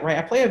hear that, right?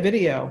 I play a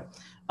video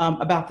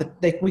about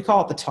we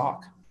call it the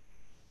talk.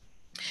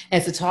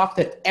 And it's a talk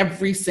that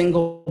every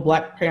single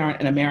Black parent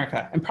in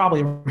America, and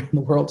probably around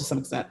the world to some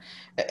extent,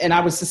 and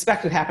I would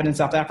suspect it happened in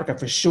South Africa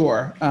for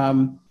sure,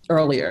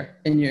 earlier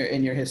in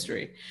your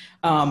history,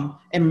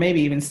 and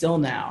maybe even still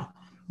now.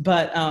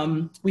 But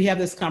we have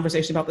this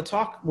conversation about the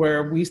talk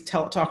where we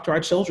talk to our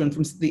children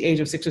from the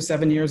age of 6 or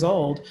 7 years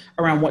old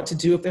around what to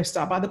do if they're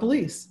stopped by the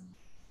police.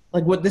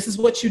 Like, this is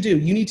what you do.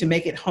 You need to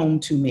make it home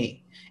to me.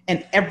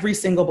 And every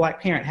single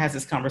Black parent has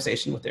this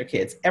conversation with their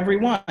kids,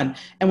 everyone.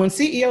 And when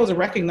CEOs are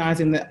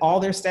recognizing that all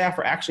their staff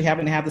are actually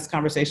having to have this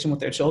conversation with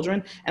their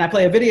children, and I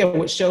play a video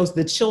which shows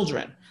the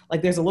children,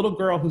 like there's a little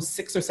girl who's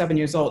 6 or 7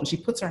 years old, and she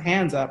puts her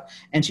hands up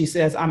and she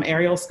says, "I'm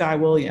Ariel Sky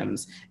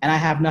Williams, and I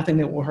have nothing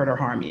that will hurt or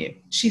harm you."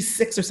 She's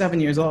 6 or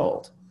 7 years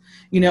old.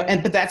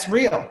 But that's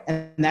real.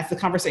 And that's the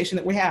conversation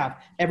that we have.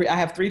 I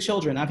have 3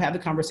 children. I've had the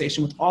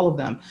conversation with all of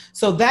them.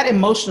 So that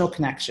emotional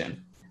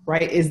connection,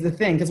 right, is the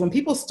thing. Because when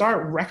people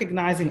start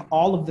recognizing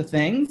all of the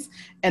things,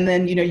 and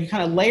then, you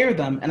kind of layer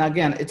them. And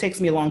again, it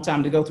takes me a long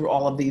time to go through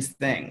all of these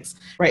things,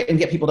 right, and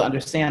get people to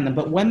understand them.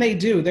 But when they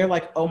do, they're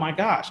like, oh my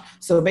gosh.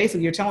 So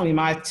basically you're telling me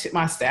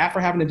my staff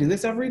are having to do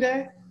this every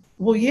day?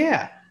 Well,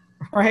 yeah.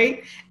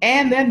 Right.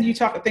 And then you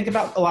think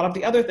about a lot of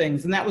the other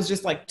things. And that was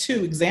just like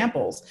 2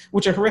 examples,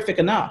 which are horrific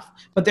enough.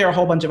 But there are a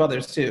whole bunch of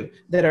others, too,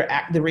 that are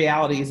the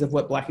realities of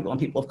what Black people and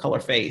people of color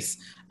face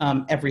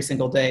every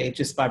single day,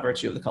 just by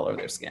virtue of the color of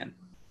their skin.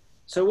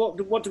 So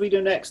what do we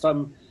do next?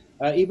 I'm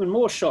even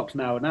more shocked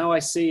now. Now I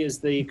see, as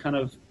the kind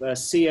of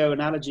CEO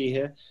analogy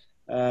here,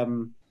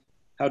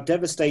 how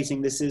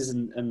devastating this is,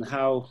 and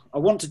how I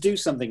want to do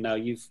something now.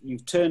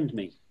 You've turned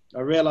me. I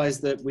realize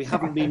that we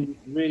haven't been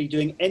really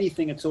doing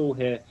anything at all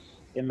here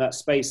in that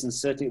space, and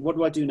certainly, what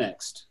do I do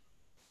next?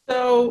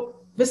 So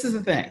this is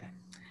the thing.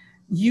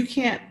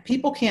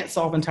 People can't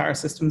solve entire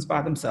systems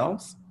by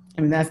themselves.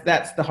 I mean,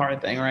 that's the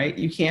hard thing, right?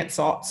 You can't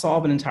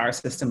solve an entire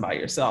system by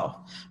yourself.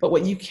 But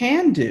what you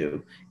can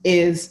do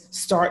is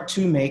start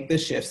to make the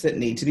shifts that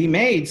need to be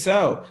made.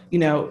 So,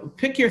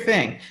 pick your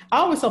thing. I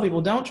always tell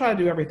people, don't try to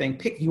do everything.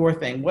 Pick your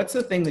thing. What's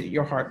the thing that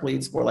your heart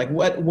bleeds for? Like,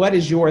 what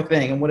is your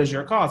thing and what is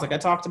your cause? Like I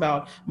talked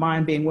about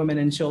mine being women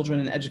and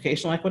children and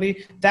educational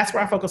equity. That's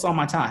where I focus all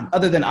my time,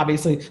 other than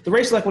obviously the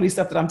racial equity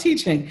stuff that I'm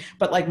teaching.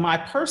 But like my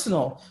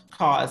personal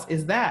cause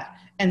is that.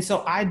 And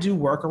so I do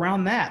work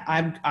around that.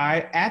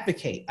 I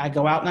advocate. I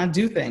go out and I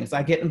do things.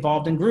 I get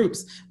involved in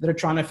groups that are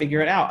trying to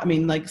figure it out. I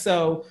mean,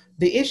 so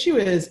the issue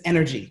is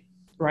energy,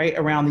 right,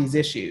 around these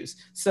issues.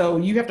 So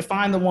you have to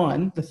find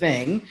the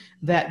thing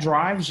that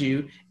drives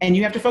you, and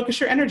you have to focus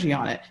your energy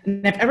on it.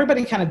 And if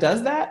everybody kind of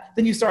does that,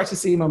 then you start to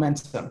see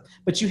momentum.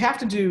 But you have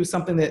to do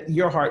something that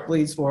your heart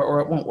bleeds for,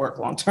 or it won't work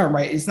long term,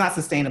 right? It's not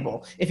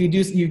sustainable. If you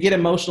get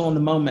emotional in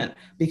the moment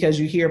because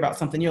you hear about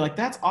something, you're like,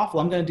 that's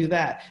awful, I'm going to do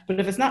that. But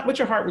if it's not what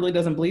your heart really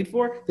doesn't bleed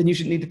for, then you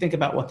should need to think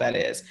about what that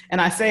is.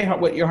 And I say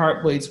what your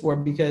heart bleeds for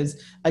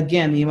because,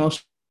 again, the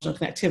emotional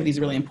connectivity is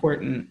really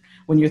important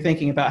when you're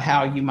thinking about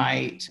how you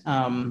might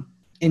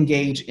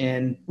engage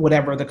in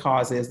whatever the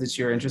cause is that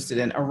you're interested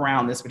in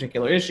around this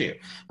particular issue.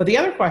 But the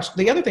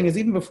other thing is,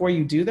 even before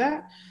you do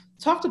that,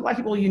 talk to Black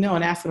people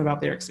and ask them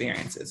about their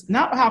experiences.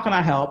 Not how can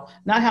I help,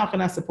 not how can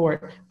I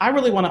support. I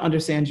really want to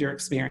understand your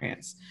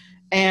experience.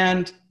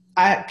 And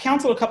I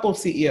counseled a couple of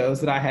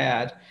CEOs that I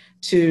had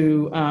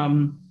to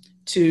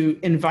do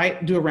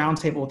a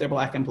roundtable with their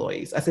Black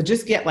employees. I said,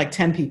 just get like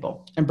 10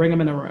 people and bring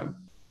them in a room.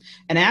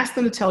 And ask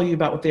them to tell you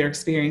about what their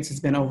experience has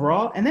been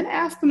overall, and then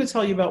ask them to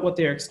tell you about what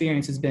their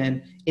experience has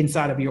been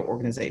inside of your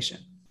organization.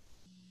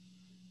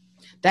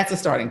 That's a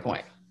starting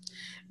point.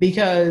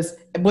 Because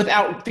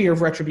without fear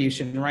of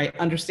retribution, right?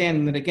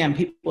 Understanding that, again,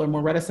 people are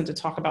more reticent to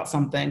talk about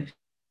something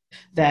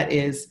that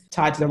is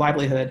tied to their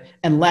livelihood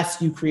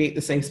unless you create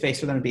the safe space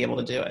for them to be able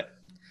to do it.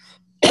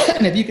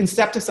 And if you can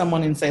step to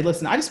someone and say,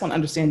 listen, I just want to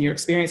understand your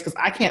experience because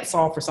I can't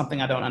solve for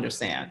something I don't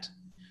understand.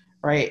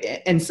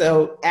 Right. And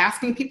so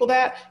asking people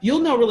that, you'll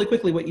know really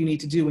quickly what you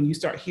need to do when you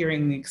start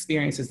hearing the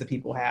experiences that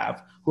people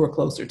have who are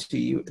closer to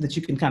you, that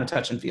you can kind of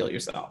touch and feel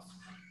yourself.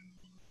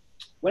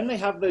 When they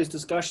have those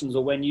discussions,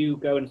 or when you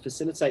go and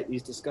facilitate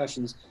these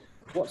discussions,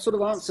 what sort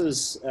of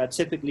answers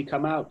typically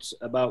come out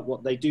about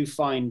what they do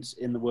find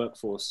in the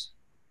workforce?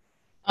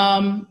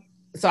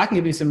 So I can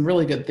give you some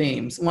really good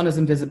themes. One is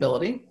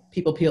invisibility.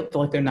 People feel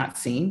like they're not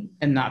seen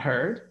and not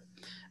heard,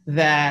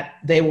 that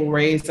they will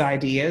raise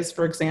ideas,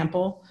 for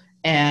example,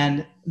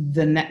 and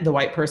the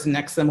white person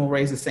next to them will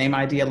raise the same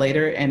idea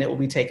later and it will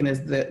be taken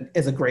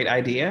as a great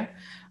idea.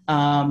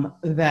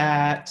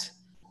 That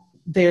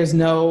there's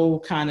no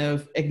kind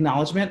of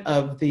acknowledgement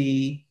of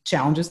the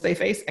challenges they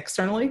face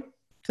externally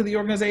to the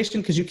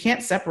organization, because you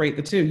can't separate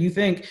the two. You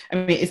think, I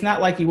mean, it's not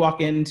like you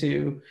walk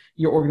into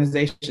your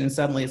organization and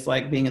suddenly it's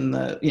like being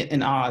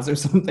in Oz or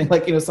something,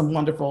 like, you know, some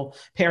wonderful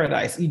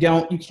paradise. You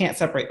can't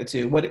separate the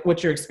two.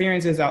 What your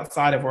experience is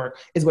outside of work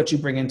is what you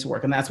bring into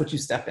work, and that's what you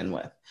step in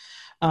with.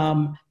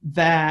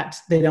 That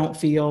they don't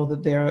feel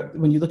that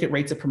when you look at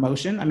rates of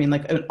promotion, I mean,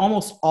 like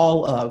almost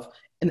all of,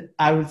 and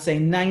I would say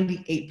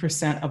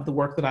 98% of the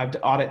work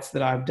audits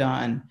that I've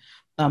done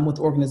with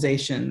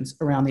organizations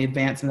around the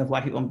advancement of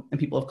Black people and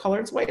people of color,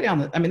 it's way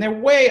down. I mean, they're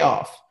way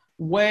off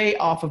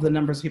of the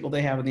numbers of people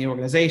they have in the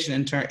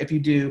organization if you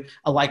do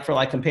a like for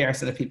like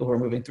comparison of people who are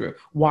moving through.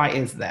 Why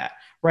is that?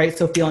 Right?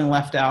 So feeling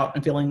left out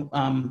and feeling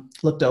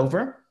looked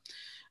over.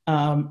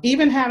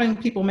 Even having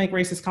people make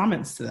racist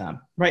comments to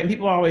them, right? And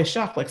people are always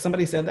shocked, like,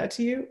 somebody said that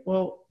to you?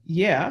 Well,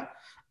 yeah.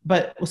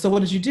 But so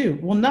what did you do?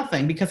 Well,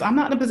 nothing, because I'm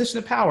not in a position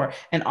of power.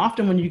 And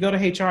often when you go to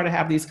HR to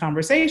have these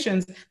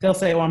conversations, they'll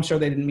say, well, I'm sure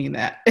they didn't mean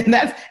that. And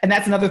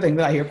that's another thing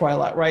that I hear quite a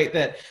lot, right?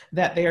 That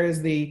there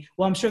is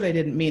well, I'm sure they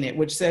didn't mean it,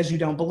 which says you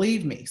don't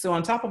believe me. So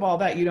on top of all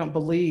that, you don't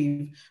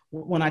believe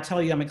when I tell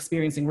you I'm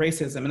experiencing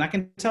racism. And I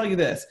can tell you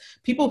this,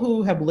 people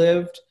who have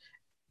lived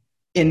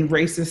in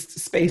racist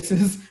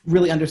spaces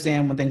really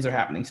understand when things are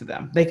happening to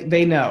them.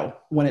 They know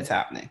when it's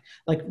happening.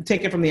 Like,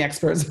 take it from the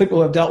experts, people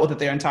who have dealt with it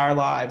their entire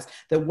lives,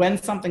 that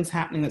when something's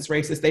happening that's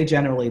racist, they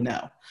generally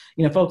know.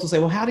 You know, folks will say,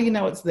 well, how do you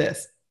know it's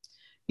this?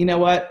 You know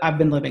what? I've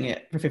been living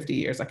it for 50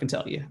 years. I can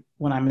tell you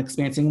when I'm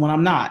experiencing, when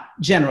I'm not,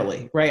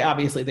 generally, right?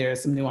 Obviously, there are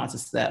some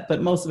nuances to that,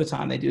 but most of the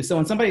time they do. So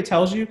when somebody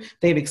tells you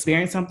they've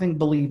experienced something,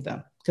 believe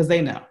them, because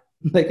they know.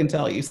 They can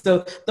tell you.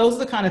 So those are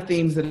the kind of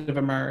themes that have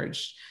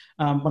emerged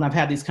when I've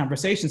had these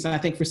conversations. And I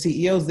think for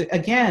CEOs,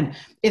 again,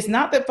 it's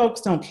not that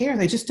folks don't care,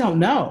 they just don't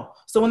know.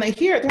 So when they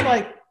hear it, they're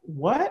like,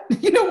 what?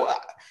 You know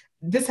what?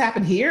 This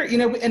happened here, you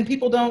know, and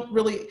people don't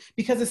really,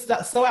 because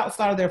it's so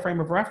outside of their frame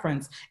of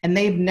reference and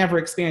they've never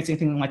experienced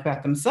anything like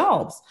that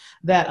themselves,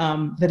 that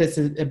it's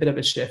a bit of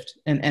a shift.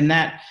 And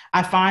that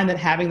I find that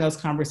having those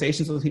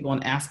conversations with people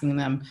and asking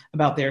them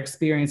about their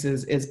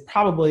experiences is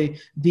probably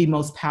the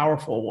most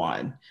powerful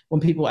one,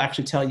 when people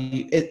actually tell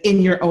you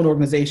in your own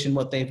organization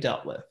what they've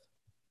dealt with.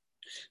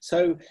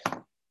 So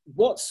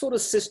what sort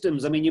of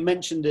systems, I mean, you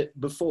mentioned it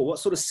before, what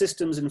sort of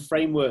systems and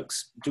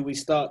frameworks do we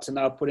start to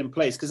now put in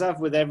place? Because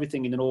with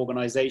everything in an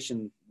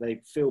organization,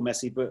 they feel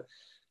messy, but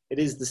it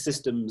is the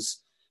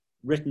systems,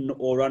 written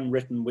or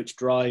unwritten, which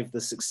drive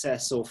the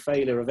success or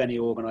failure of any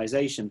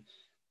organization.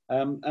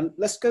 And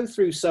let's go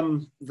through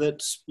some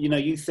that, you know,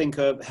 you think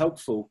are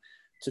helpful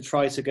to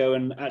try to go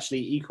and actually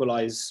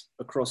equalize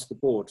across the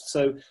board.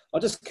 So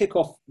I'll just kick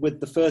off with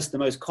the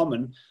most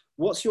common.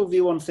 What's your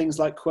view on things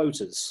like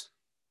quotas?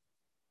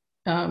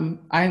 I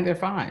think they're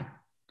fine.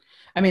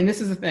 I mean, this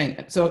is the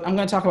thing. So I'm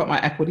going to talk about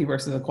my equity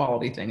versus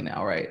equality thing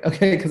now, right?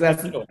 Okay, because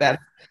that's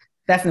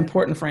an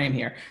important frame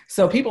here.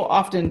 So people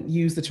often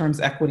use the terms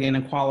equity and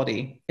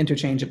equality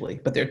interchangeably,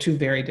 but they're two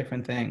very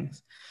different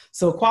things.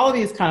 So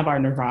equality is kind of our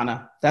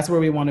nirvana. That's where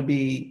we want to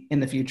be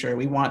in the future.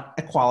 We want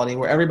equality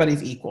where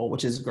everybody's equal,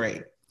 which is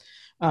great.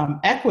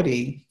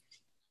 Equity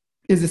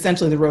is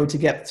essentially the road to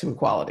get to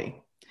equality.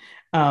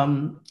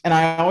 And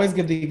I always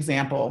give the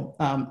example,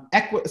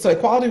 so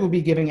equality would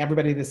be giving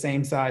everybody the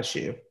same size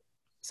shoe.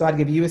 So I'd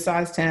give you a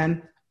size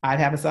 10, I'd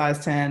have a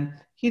size 10,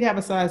 he'd have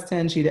a size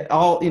 10,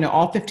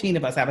 all 15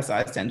 of us have a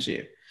size 10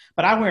 shoe,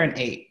 but I wear an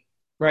 8,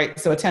 right?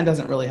 So a 10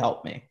 doesn't really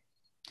help me.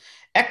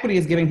 Equity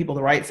is giving people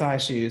the right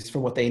size shoes for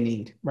what they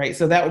need, right?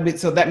 So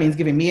that means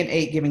giving me an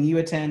 8, giving you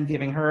a 10,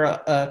 giving her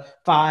a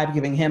 5,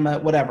 giving him a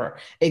whatever.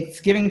 It's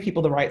giving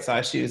people the right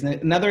size shoes.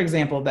 And another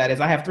example of that is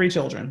I have 3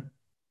 children.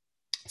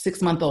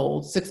 6 months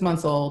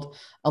old,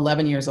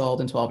 11 years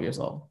old, and 12 years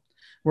old.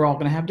 We're all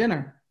going to have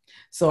dinner.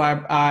 So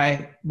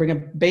I bring a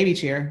baby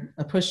chair,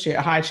 a push chair,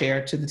 a high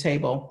chair to the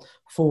table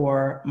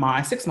for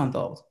my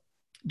 6-month-old.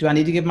 Do I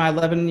need to give my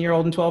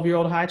 11-year-old and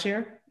 12-year-old a high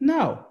chair?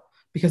 No,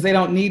 because they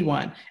don't need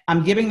one.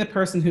 I'm giving the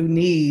person who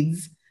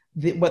needs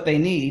what they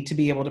need to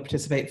be able to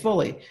participate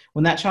fully.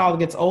 When that child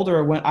gets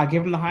older, when I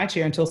give them the high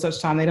chair until such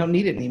time they don't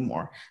need it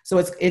anymore. So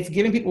it's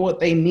giving people what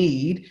they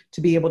need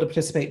to be able to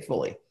participate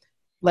fully.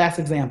 Last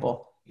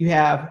example. You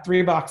have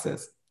 3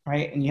 boxes,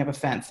 right? And you have a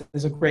fence.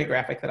 There's a great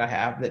graphic that I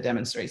have that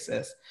demonstrates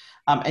this.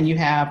 And you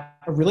have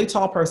a really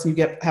tall person,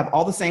 have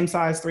all the same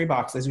size 3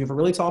 boxes. You have a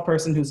really tall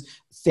person who's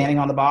standing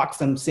on the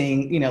box and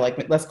seeing,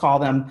 like let's call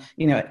them,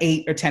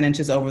 8 or 10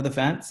 inches over the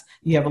fence.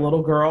 You have a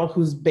little girl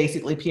who's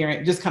basically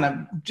peering,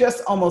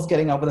 just almost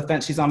getting over the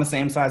fence. She's on the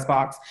same size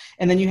box.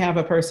 And then you have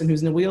a person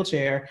who's in a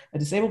wheelchair, a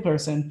disabled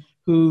person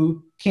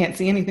who can't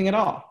see anything at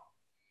all.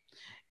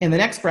 In the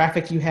next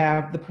graphic, you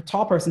have the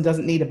tall person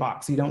doesn't need a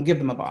box. So you don't give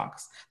them a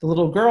box. The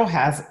little girl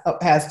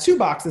has 2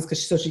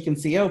 boxes so she can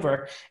see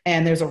over,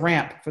 and there's a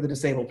ramp for the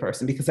disabled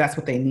person because that's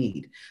what they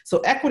need. So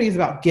equity is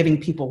about giving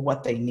people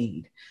what they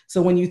need.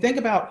 So when you think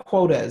about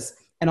quotas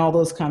and all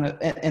those kind of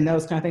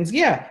things,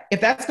 yeah,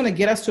 if that's going to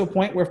get us to a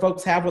point where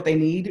folks have what they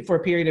need for a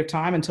period of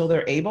time until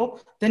they're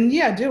able, then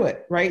yeah, do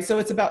it, right? So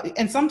it's about,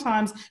 and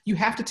sometimes you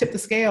have to tip the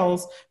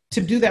scales to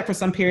do that for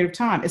some period of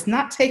time. It's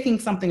not taking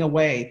something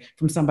away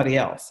from somebody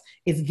else.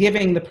 It's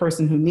giving the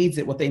person who needs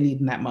it what they need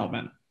in that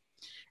moment,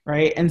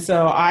 right? And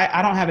so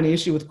I don't have any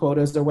issue with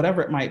quotas or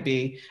whatever it might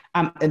be.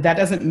 And that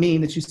doesn't mean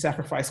that you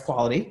sacrifice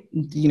quality.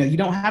 You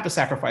don't have to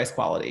sacrifice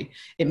quality.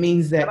 It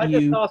means that Can I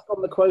just ask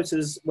on the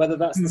quotas whether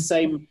that's the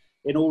same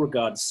in all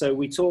regards?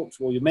 So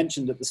you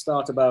mentioned at the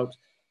start about,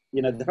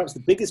 perhaps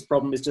the biggest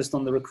problem is just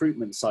on the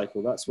recruitment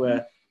cycle. That's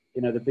where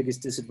the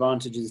biggest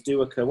disadvantages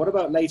do occur. What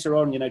about later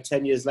on,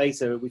 10 years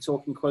later, are we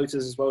talking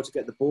quotas as well to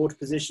get the board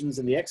positions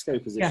and the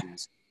exco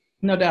positions?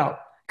 Yeah, no doubt.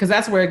 Because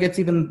that's where it gets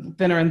even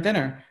thinner and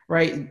thinner,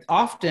 right?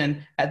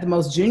 Often at the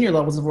most junior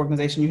levels of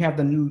organization, you have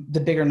the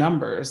bigger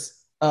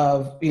numbers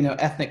of,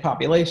 ethnic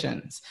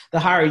populations. The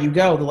higher you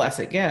go, the less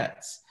it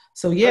gets.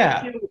 So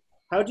yeah.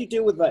 How do you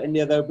deal with that,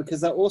 India, though? Because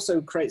that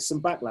also creates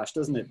some backlash,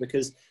 doesn't it?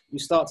 Because you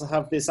start to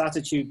have this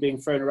attitude being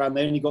thrown around.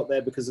 They only got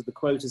there because of the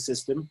quota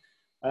system.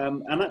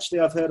 And actually,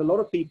 I've heard a lot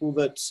of people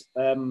that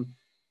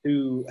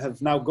who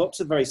have now got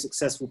to very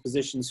successful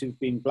positions who've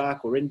been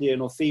Black or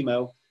Indian or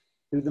female,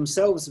 who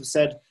themselves have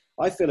said,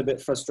 I feel a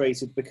bit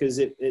frustrated because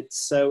it's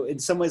so, in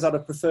some ways I'd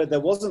have preferred there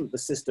wasn't the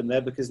system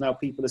there, because now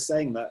people are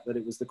saying that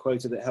it was the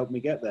quota that helped me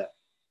get there.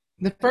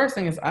 The first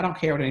thing is I don't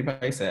care what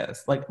anybody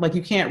says. Like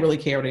you can't really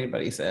care what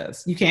anybody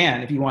says. You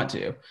can if you want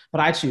to,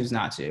 but I choose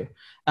not to.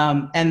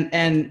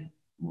 And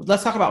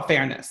let's talk about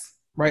fairness,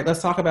 right?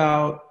 Let's talk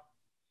about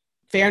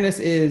fairness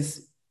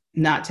is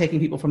not taking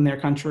people from their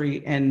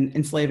country and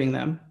enslaving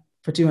them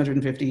for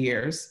 250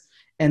 years.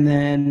 And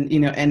then,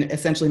 and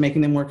essentially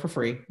making them work for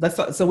free.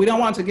 So we don't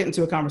want to get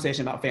into a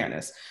conversation about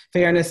fairness.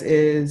 Fairness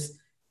is,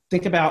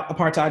 think about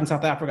apartheid in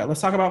South Africa.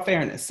 Let's talk about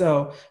fairness.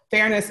 So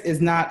fairness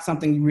is not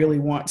something you really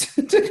want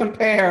to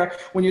compare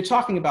when you're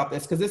talking about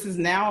this, because this is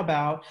now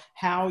about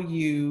how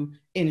you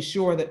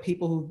ensure that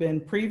people who've been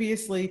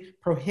previously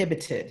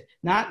prohibited,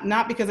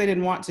 not because they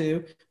didn't want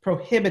to,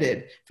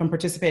 prohibited from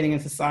participating in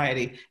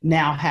society,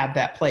 now have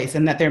that place.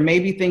 And that there may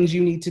be things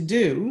you need to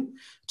do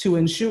to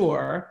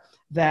ensure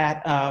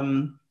that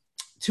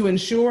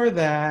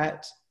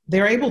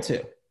they're able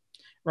to,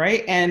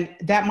 right? And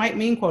that might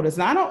mean quotas.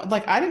 And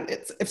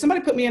if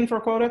somebody put me in for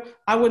a quota,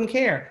 I wouldn't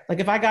care.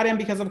 Like if I got in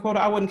because of a quota,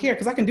 I wouldn't care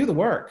because I can do the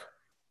work,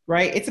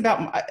 right? It's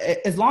about,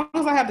 as long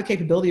as I have the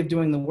capability of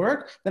doing the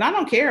work, then I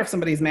don't care if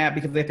somebody's mad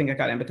because they think I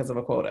got in because of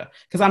a quota,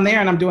 because I'm there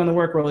and I'm doing the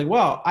work really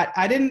well.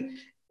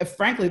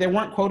 Frankly, there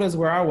weren't quotas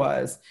where I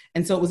was.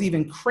 And so it was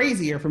even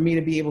crazier for me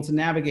to be able to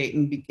navigate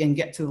and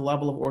get to the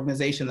level of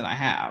organization that I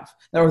have,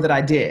 or that I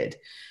did.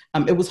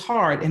 It was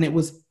hard and it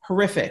was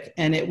horrific.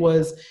 And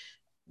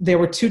there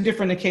were 2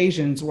 different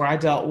occasions where I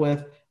dealt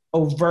with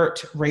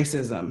overt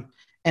racism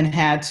and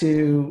had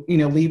to,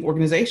 leave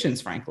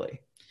organizations, frankly,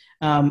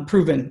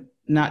 proven,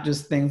 not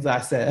just things I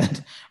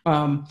said.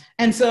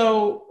 And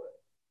so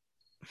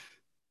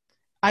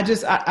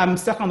I'm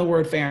stuck on the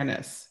word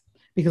fairness,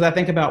 because I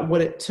think about what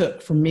it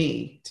took for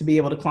me to be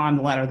able to climb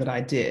the ladder that I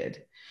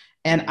did.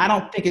 And I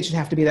don't think it should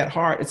have to be that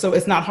hard. So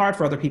it's not hard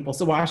for other people.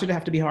 So why should it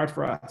have to be hard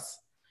for us?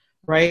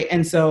 Right.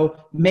 And so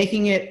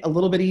making it a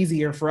little bit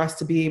easier for us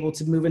to be able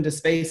to move into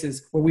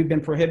spaces where we've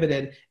been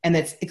prohibited. And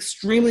it's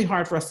extremely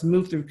hard for us to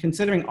move through,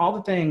 considering all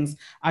the things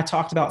I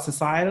talked about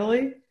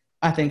societally,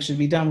 I think should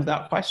be done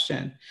without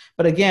question.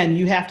 But again,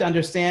 you have to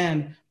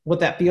understand what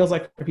that feels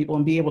like for people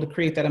and be able to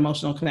create that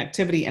emotional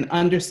connectivity and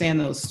understand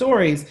those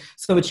stories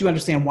so that you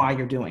understand why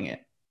you're doing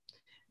it.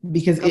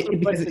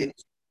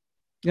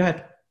 Go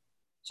ahead.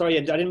 Sorry,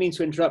 I didn't mean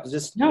to interrupt.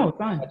 No, it's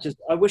fine.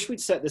 I wish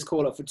we'd set this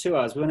call up for 2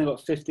 hours. We've only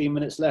got 15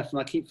 minutes left,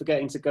 and I keep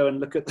forgetting to go and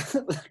look at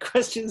the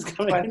questions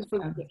coming in.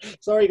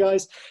 Sorry,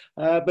 guys.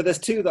 But there's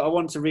 2 that I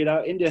want to read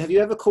out. India, have you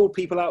ever called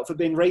people out for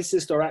being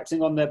racist or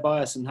acting on their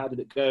bias, and how did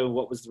it go? And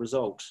what was the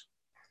result?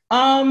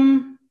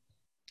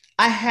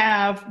 I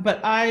have, but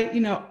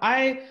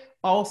I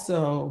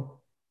also,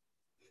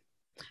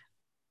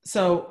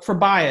 so for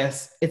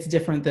bias, it's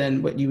different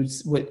than what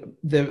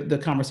the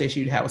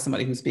conversation you'd have with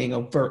somebody who's being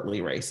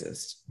overtly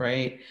racist,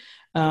 right?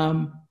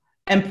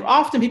 And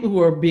often people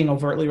who are being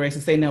overtly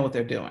racist, they know what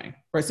they're doing,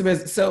 right?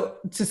 So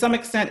to some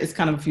extent, it's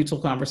kind of a futile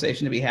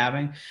conversation to be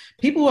having.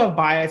 People who have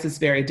bias is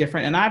very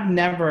different. And I've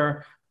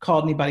never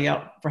called anybody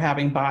out for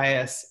having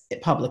bias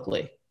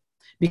publicly,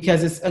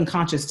 because it's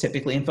unconscious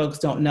typically, and folks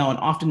don't know, and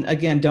often,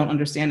 again, don't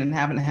understand and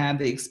haven't had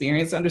the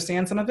experience to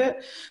understand some of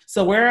it.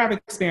 So where I've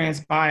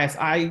experienced bias,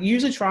 I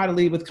usually try to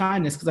lead with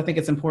kindness because I think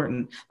it's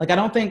important. Like, I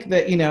don't think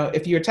that,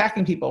 if you're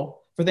attacking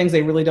people for things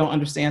they really don't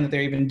understand that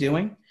they're even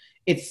doing,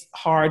 it's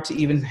hard to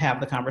even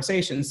have the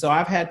conversation. So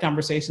I've had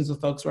conversations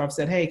with folks where I've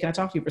said, hey, can I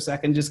talk to you for a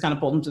second? Just kind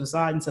of pulled them to the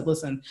side and said,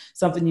 listen,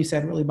 something you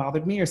said really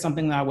bothered me, or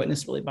something that I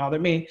witnessed really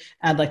bothered me.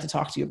 I'd like to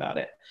talk to you about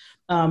it.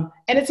 And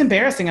it's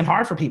embarrassing and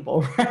hard for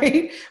people,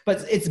 right?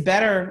 But it's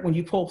better when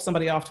you pull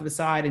somebody off to the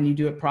side and you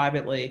do it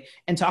privately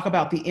and talk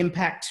about the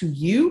impact to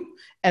you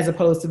as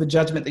opposed to the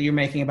judgment that you're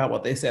making about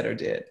what they said or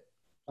did.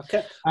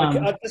 Okay.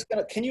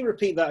 Can you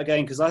repeat that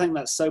again? Because I think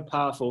that's so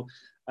powerful.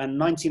 And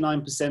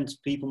 99%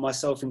 of people,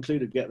 myself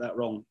included, get that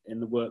wrong in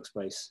the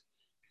workspace.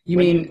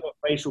 When you've got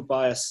racial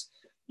bias,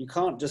 you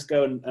can't just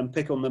go and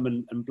pick on them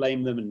and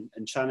blame them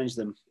and challenge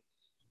them.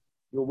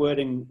 Your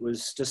wording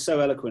was just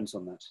so eloquent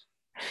on that.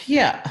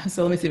 Yeah.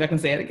 So let me see if I can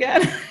say it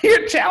again.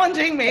 You're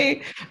challenging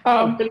me.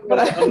 I'll get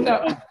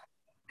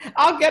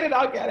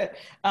it.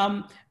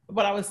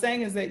 What I was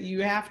saying is that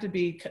you have to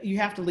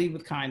lead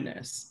with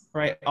kindness,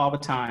 right? All the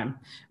time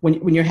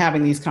when you're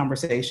having these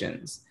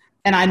conversations.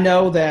 And I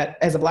know that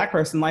as a Black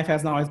person, life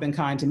hasn't always been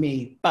kind to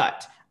me,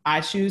 but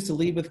I choose to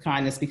lead with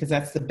kindness because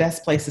that's the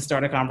best place to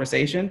start a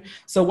conversation.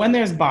 So when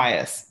there's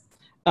bias,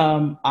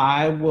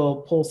 I will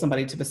pull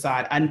somebody to the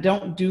side. I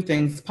don't do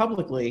things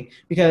publicly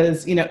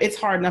because, it's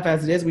hard enough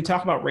as it is. We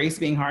talk about race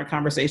being hard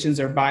conversations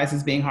or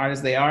biases being hard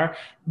as they are.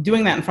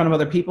 Doing that in front of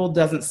other people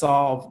doesn't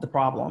solve the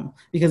problem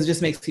because it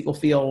just makes people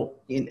feel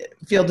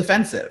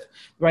defensive,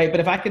 right? But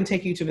if I can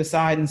take you to the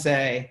side and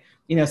say,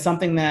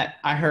 something that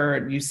I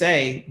heard you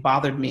say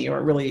bothered me or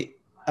it really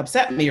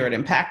upset me or it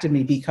impacted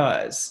me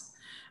because,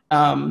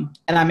 and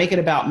I make it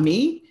about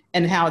me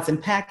and how it's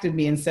impacted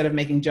me instead of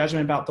making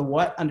judgment about the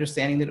what,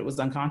 understanding that it was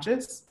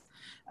unconscious,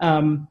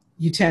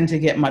 you tend to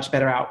get much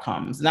better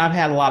outcomes. And I've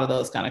had a lot of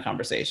those kind of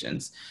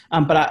conversations.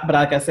 But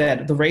like I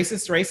said, the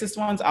racist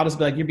ones, I'll just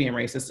be like, you're being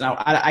racist.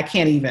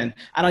 And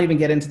I don't even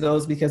get into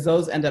those because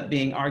those end up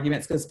being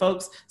arguments because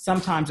folks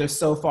sometimes are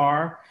so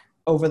far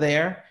over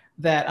there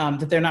that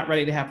they're not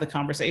ready to have the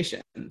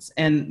conversations.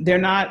 And they're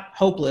not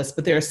hopeless,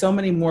 but there are so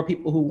many more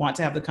people who want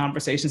to have the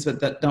conversations but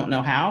that don't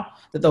know how,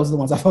 that those are the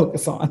ones I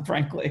focus on,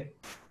 frankly.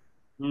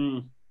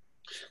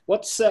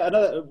 What's one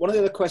of the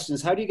other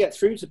questions? How do you get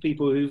through to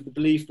people who have the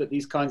belief that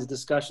these kinds of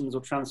discussions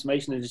or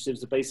transformation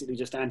initiatives are basically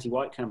just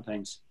anti-white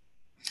campaigns?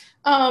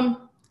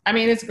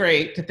 It's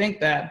great to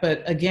think that,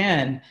 but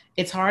again,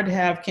 it's hard to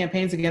have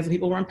campaigns against the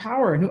people who are in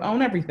power and who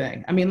own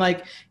everything.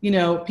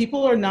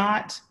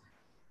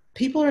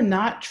 People are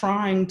not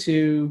trying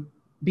to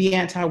be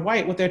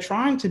anti-white. What they're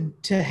trying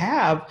to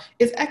have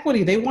is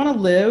equity. They want to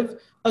live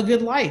a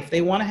good life.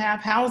 They want to have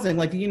housing.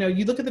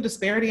 You look at the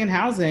disparity in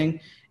housing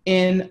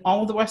in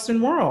all of the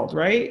Western world,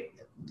 right?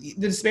 The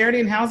disparity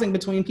in housing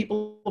between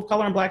people of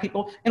color and Black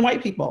people and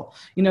white people,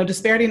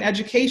 disparity in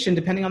education,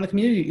 depending on the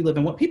community you live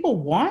in. What people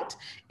want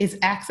is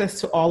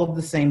access to all of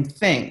the same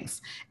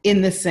things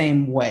in the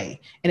same way.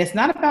 And it's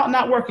not about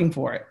not working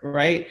for it,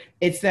 right?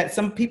 It's that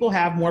some people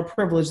have more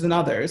privilege than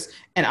others.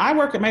 And I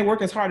may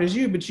work as hard as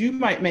you, but you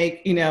might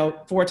make,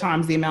 4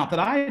 times the amount that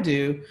I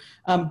do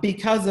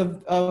because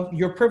of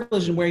your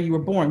privilege and where you were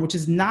born, which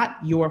is not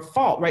your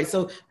fault, right?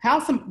 So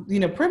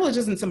privilege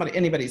isn't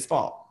anybody's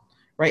fault.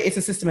 Right? It's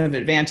a system of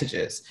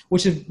advantages,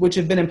 which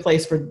have been in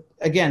place for,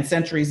 again,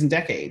 centuries and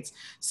decades.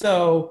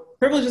 So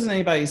privilege isn't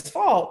anybody's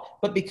fault,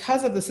 but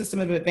because of the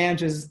system of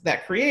advantages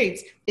that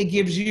creates, it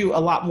gives you a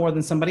lot more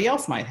than somebody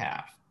else might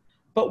have.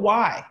 But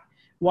why?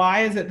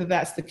 Why is it that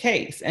that's the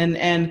case?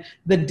 And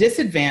the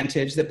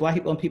disadvantage that Black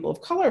people and people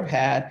of color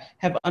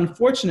have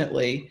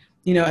unfortunately,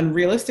 and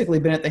realistically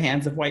been at the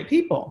hands of white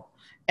people.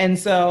 And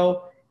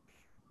so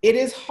it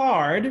is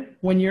hard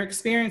when you're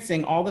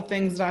experiencing all the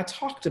things that I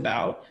talked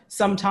about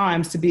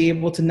sometimes to be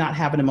able to not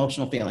have an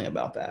emotional feeling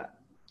about that,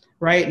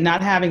 right?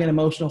 Not having an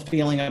emotional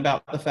feeling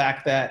about the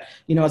fact that,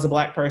 as a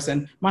Black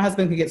person, my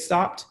husband could get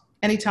stopped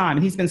anytime.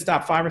 And he's been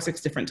stopped 5 or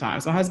 6 different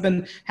times. My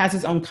husband has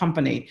his own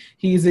company.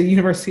 He's a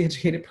university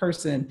educated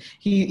person.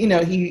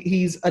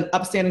 He's an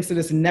upstanding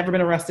citizen, never been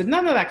arrested,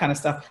 none of that kind of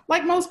stuff,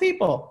 like most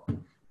people.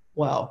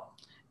 Well,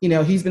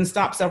 he's been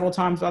stopped several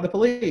times by the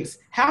police.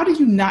 How do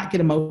you not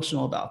get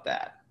emotional about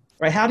that?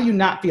 Right? How do you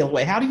not feel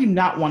away? How do you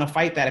not want to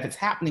fight that if it's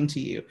happening to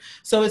you?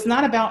 So it's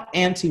not about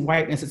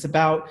anti-whiteness. It's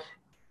about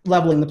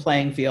leveling the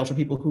playing field for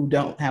people who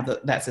don't have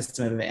that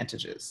system of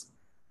advantages.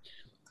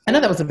 I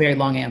know that was a very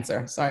long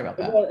answer. Sorry about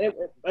that. Well,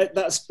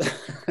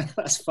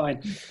 that's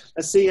fine.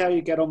 Let's see how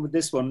you get on with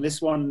this one. This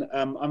one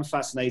I'm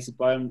fascinated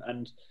by, and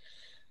I'm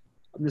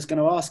just going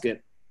to ask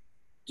it.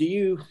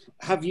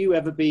 Have you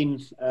ever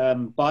been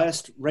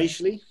biased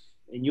racially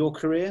in your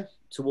career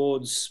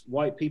towards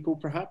white people,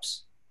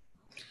 perhaps?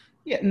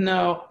 Yeah,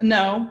 no.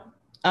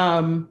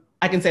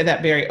 I can say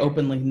that very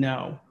openly,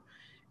 no.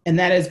 And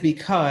that is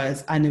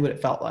because I knew what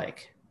it felt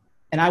like.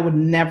 And I would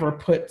never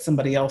put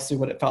somebody else through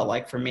what it felt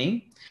like for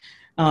me.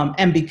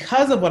 And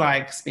because of what I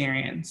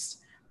experienced,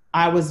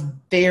 I was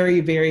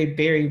very, very,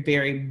 very,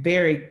 very,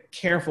 very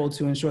careful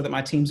to ensure that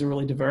my teams are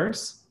really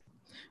diverse.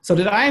 So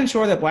did I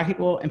ensure that Black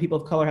people and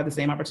people of color had the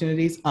same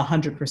opportunities?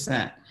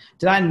 100%.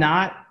 Did I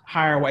not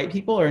hire white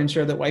people or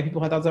ensure that white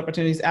people had those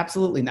opportunities?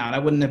 Absolutely not. I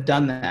wouldn't have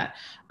done that.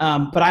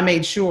 But I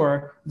made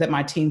sure that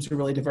my teams were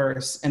really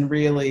diverse and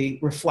really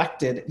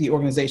reflected the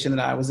organization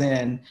that I was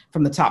in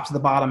from the top to the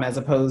bottom, as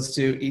opposed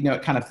to,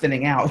 it kind of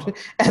thinning out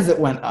as it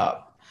went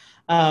up.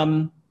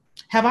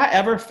 Have I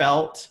ever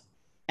felt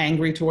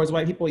angry towards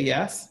white people?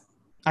 Yes,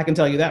 I can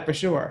tell you that for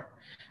sure.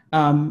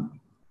 And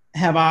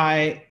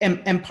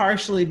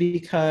partially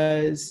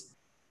because,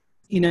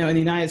 in the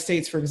United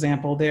States, for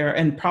example,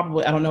 and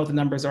probably, I don't know what the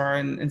numbers are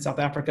in South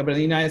Africa, but in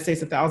the United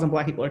States, 1,000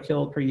 Black people are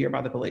killed per year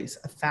by the police.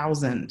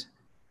 1,000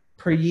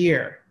 per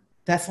year.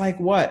 That's like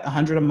what,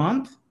 100 a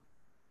month?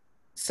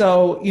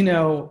 So,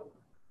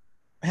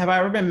 have I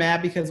ever been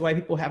mad because white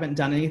people haven't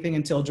done anything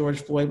until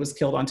George Floyd was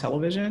killed on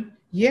television?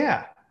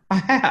 Yeah, I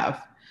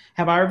have.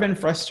 Have I ever been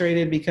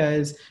frustrated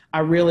because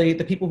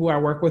the people who I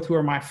work with, who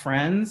are my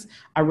friends,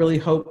 I really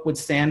hope would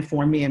stand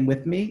for me and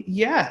with me?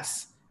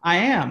 Yes, I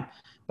am.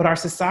 But our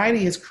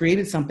society has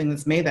created something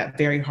that's made that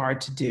very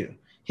hard to do.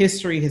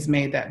 History has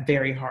made that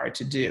very hard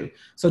to do.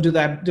 So do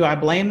I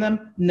blame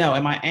them? No.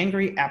 Am I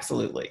angry?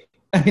 Absolutely.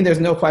 I mean, there's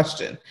no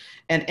question.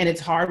 And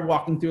it's hard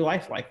walking through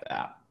life like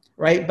that.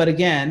 Right. But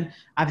again,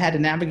 I've had to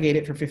navigate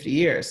it for 50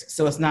 years.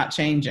 So it's not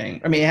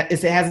changing. I mean,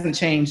 it hasn't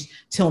changed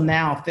till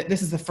now.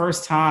 This is the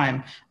first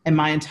time in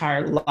my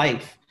entire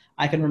life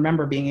I can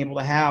remember being able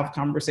to have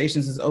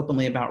conversations as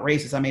openly about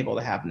race as I'm able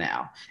to have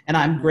now. And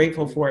I'm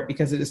grateful for it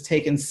because it has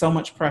taken so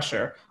much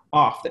pressure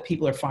off that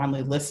people are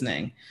finally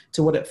listening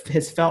to what it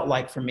has felt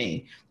like for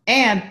me.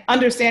 And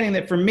understanding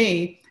that for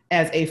me,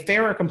 as a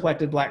fairer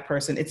complected Black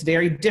person, it's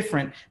very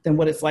different than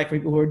what it's like for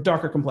people who are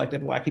darker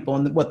complected Black people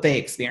and what they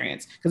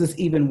experience, because it's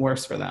even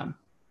worse for them.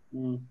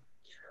 Mm.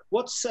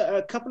 What's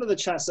a couple of the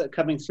chats that are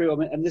coming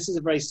through, and this is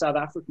a very South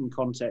African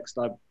context.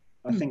 I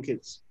think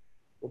it's,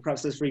 or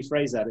perhaps let's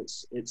rephrase that,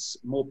 it's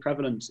more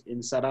prevalent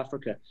in South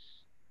Africa,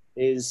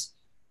 is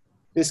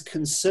this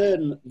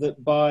concern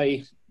that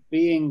by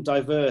being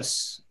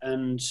diverse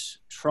and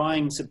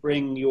trying to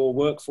bring your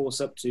workforce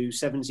up to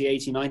 70,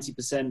 80,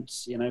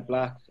 90%,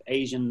 Black,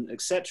 Asian,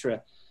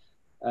 etc.,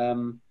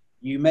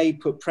 you may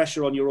put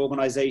pressure on your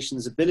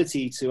organization's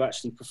ability to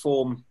actually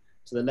perform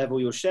to the level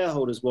your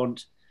shareholders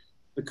want.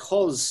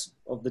 Because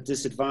of the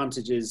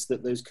disadvantages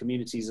that those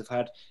communities have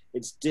had,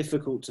 it's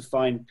difficult to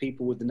find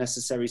people with the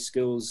necessary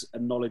skills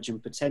and knowledge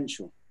and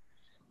potential.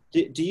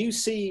 Do you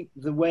see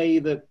the way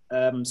that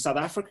South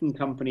African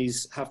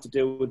companies have to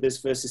deal with this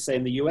versus, say,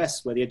 in the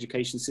US, where the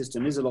education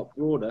system is a lot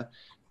broader,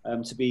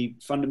 to be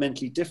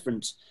fundamentally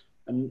different?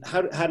 And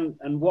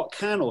what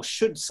can or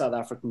should South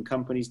African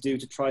companies do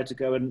to try to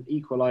go and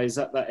equalize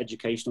at that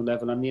educational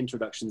level and the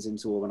introductions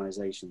into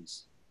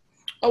organizations?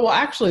 Oh, well,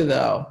 actually,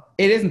 though,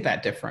 it isn't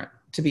that different,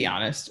 to be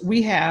honest.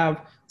 We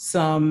have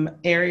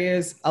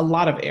a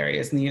lot of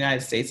areas in the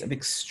United States of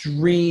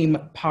extreme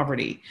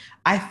poverty.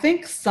 I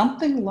think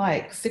something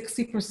like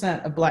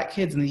 60% of Black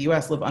kids in the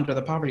US live under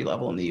the poverty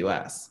level in the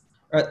US,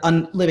 or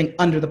living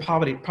under the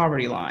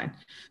poverty line.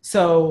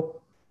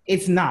 So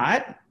it's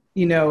not,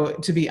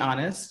 to be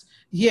honest.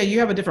 Yeah, you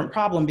have a different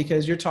problem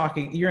because you're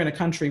in a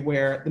country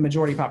where the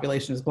majority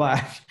population is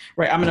Black,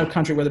 right? I'm in a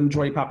country where the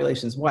majority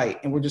population is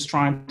white, and we're just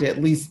trying to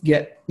at least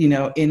get,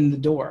 in the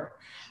door.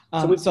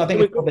 So I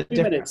think it's a bit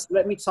different. Minutes.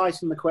 Let me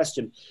tighten the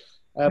question.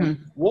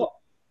 What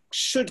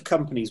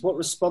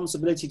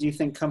responsibility do you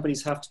think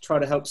companies have to try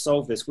to help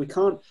solve this?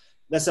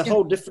 There's a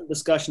whole different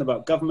discussion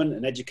about government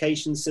and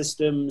education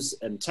systems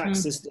and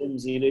tax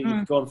systems.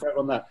 You've gone forever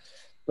on that.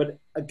 But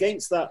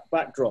against that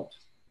backdrop,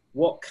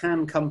 what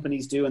can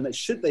companies do, and that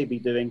should they be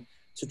doing,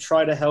 to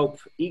try to help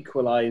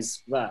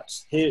equalize that?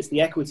 Here it's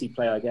the equity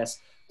play, I guess,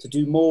 to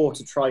do more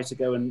to try to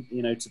go and,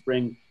 to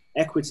bring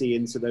equity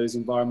into those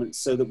environments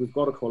so that we've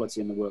got equality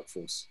in the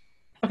workforce.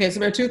 Okay, so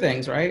there are two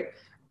things, right?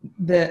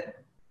 That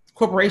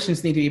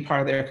corporations need to be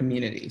part of their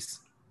communities,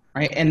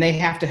 right? And they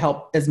have to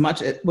help as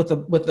much with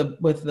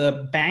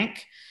the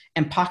bank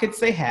and pockets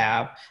they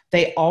have.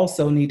 They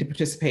also need to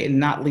participate and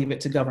not leave it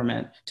to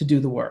government to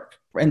do the work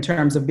in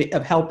terms of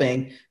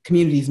helping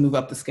communities move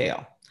up the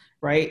scale,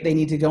 right? They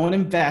need to go and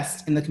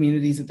invest in the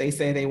communities that they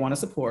say they want to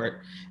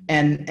support,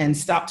 and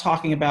stop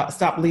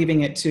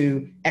leaving it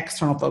to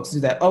external folks to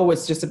do that. Oh,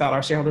 it's just about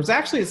our shareholders.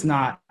 Actually, it's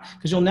not,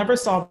 because you'll never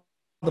solve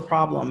the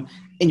problem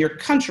in your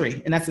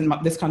country, and that's in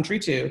this country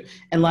too,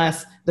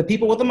 unless the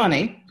people with the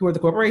money, who are the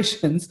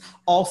corporations,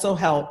 also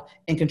help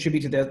and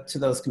contribute to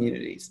those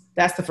communities.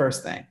 That's the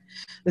first thing.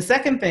 The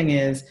second thing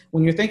is,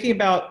 when you're thinking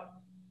about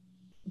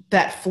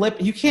that flip,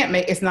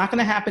 it's not going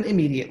to happen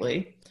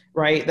immediately,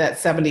 right? That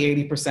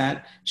 70,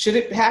 80%. Should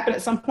it happen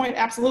at some point?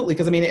 Absolutely.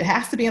 Because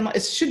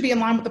it should be in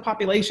line with the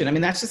population. I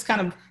mean, that's just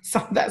kind of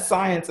that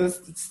science,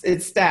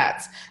 it's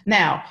stats.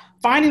 Now,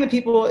 finding the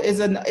people is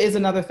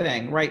another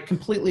thing, right?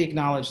 Completely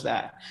acknowledge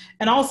that.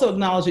 And also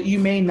acknowledge that you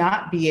may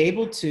not be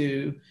able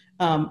to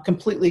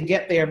completely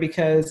get there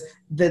because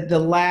the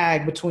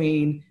lag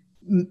between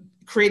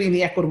creating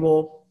the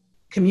equitable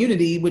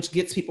community, which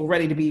gets people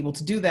ready to be able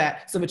to do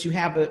that so that you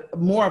have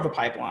more of a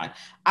pipeline.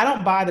 I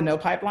don't buy the no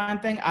pipeline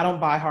thing. I don't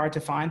buy hard to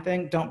find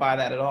thing. Don't buy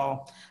that at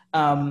all,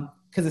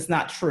 because it's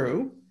not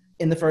true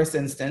in the first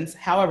instance.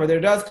 However,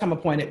 there does come a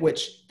point at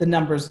which the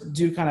numbers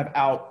do kind of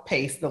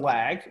outpace the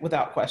lag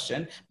without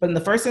question. But in the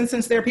first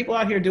instance, there are people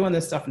out here doing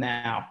this stuff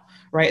now,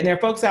 right? And there are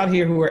folks out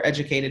here who are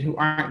educated who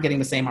aren't getting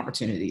the same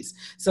opportunities.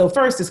 So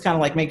first is kind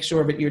of like make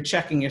sure that you're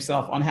checking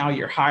yourself on how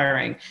you're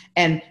hiring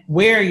and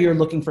where you're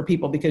looking for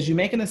people, because you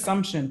make an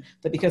assumption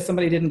that because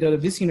somebody didn't go to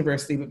this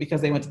university, but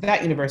because they went to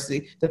that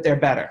university, that they're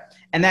better.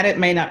 And that it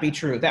may not be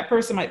true. That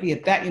person might be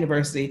at that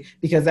university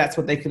because that's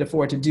what they could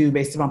afford to do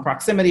based upon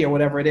proximity or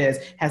whatever it is,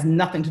 has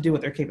nothing to do with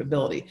their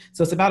capability.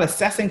 So it's about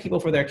assessing people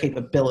for their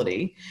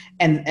capability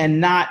and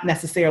not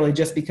necessarily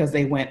just because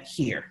they went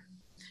here.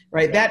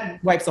 Right,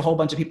 that wipes a whole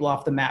bunch of people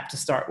off the map to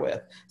start with.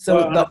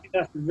 So I think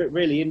that's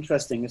really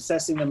interesting.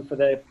 Assessing them for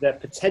their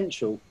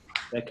potential,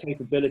 their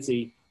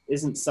capability,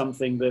 isn't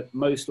something that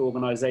most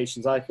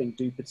organisations, I think,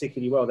 do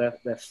particularly well.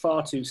 They're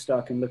far too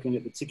stuck in looking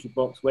at the ticket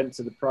box. Went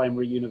to the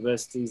primary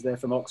universities. They're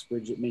from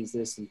Oxbridge. It means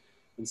this and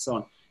so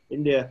on.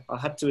 India, I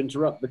had to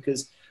interrupt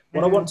because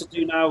what I want to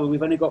do now,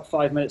 we've only got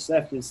 5 minutes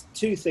left, is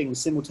two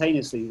things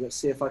simultaneously. Let's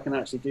see if I can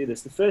actually do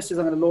this. The first is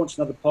I'm going to launch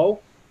another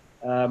poll.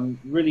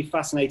 Really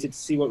fascinated to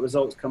see what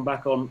results come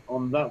back on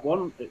that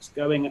one. It's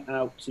going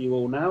out to you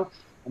all now.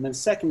 And then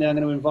secondly, I'm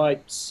going to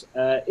invite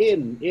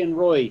Ian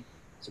Roy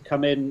to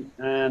come in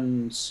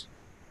and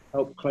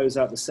help close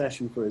out the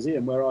session for us.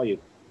 Ian, where are you?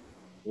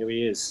 Here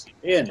he is.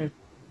 Ian.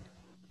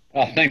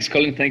 Oh, thanks,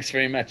 Colin. Thanks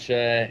very much,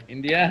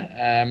 India.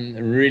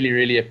 Really,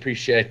 really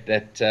appreciate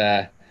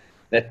that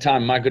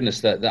time. My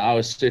goodness, the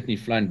hour's certainly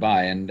flown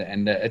by,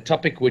 and a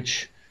topic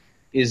which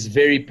is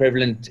very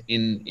prevalent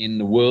in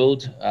the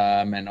world,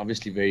 and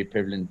obviously very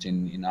prevalent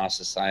in our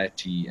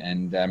society,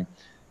 and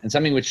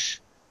something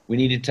which we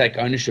need to take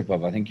ownership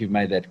of. I think you've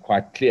made that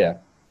quite clear.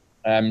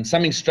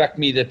 Something struck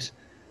me that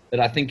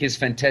I think is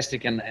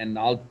fantastic, and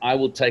I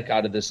will take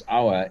out of this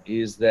hour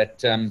is that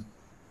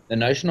the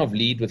notion of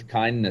lead with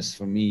kindness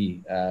for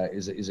me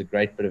is a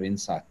great bit of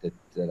insight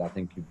that I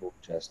think you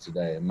brought to us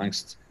today,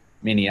 amongst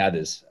many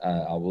others,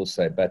 I will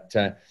say. But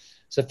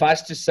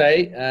suffice to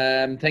say,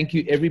 thank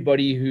you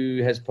everybody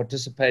who has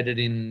participated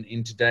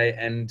in today,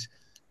 and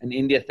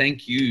India,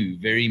 thank you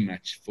very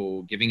much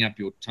for giving up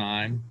your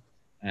time,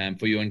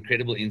 for your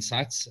incredible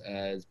insights.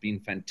 It's been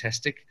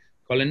fantastic.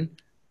 Colin,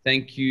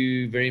 thank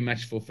you very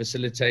much for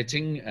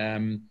facilitating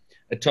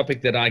a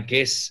topic that I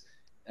guess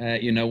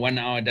 1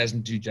 hour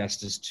doesn't do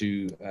justice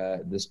to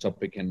this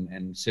topic,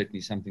 and certainly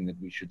something that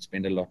we should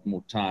spend a lot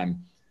more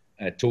time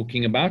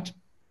talking about.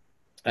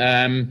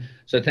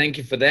 So thank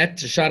you for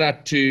that. A shout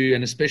out to,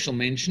 and a special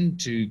mention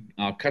to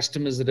our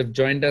customers that have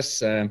joined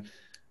us,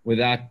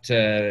 without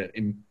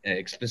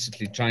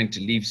explicitly trying to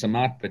leave some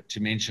out, but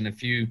to mention a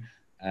few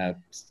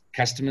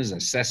customers,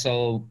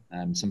 Sasol,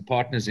 some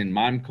partners in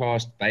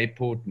Mimecast,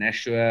 Bayport,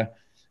 Nashua,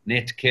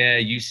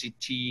 Netcare,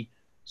 UCT.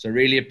 So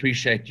really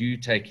appreciate you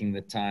taking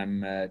the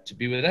time to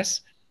be with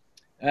us.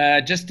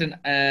 Just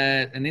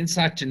an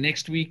insight to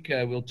next week.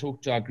 We'll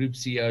talk to our group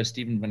CEO,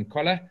 Stephen Van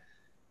Coller,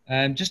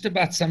 just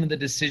about some of the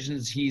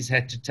decisions he's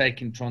had to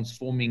take in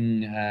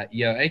transforming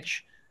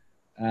EOH,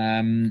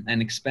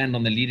 and expand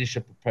on the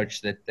leadership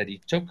approach that he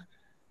took.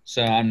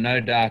 So I'm no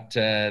doubt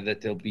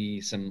that there'll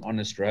be some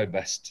honest,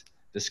 robust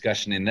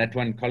discussion in that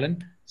one,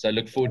 Colin. So I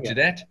look forward to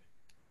that.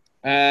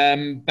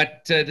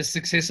 But the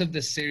success of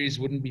this series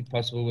wouldn't be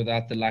possible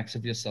without the likes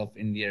of yourself,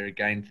 India.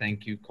 Again,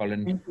 thank you,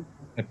 Colin. Thank you.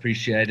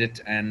 Appreciate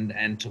it,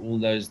 and to all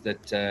those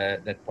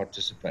that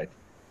participate.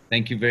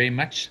 Thank you very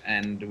much,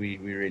 and we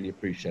really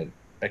appreciate it.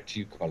 Back to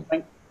you,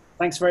 Colin.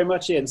 Thanks very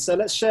much, Ian. So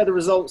let's share the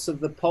results of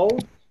the poll,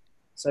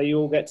 so you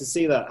all get to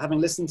see that. Having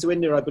listened to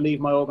India, I believe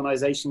my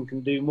organisation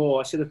can do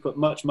more. I should have put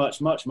much more.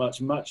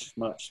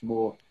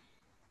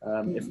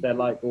 If they're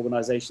like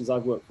organisations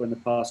I've worked for in the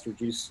past,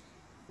 reduce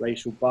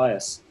racial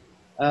bias.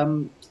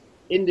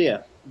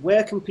 India,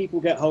 where can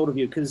people get hold of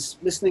you? Because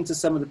listening to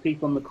some of the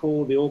people on the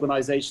call, the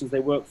organisations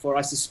they work for,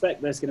 I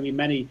suspect there's going to be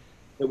many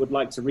that would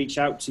like to reach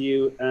out to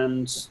you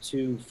and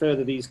to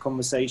further these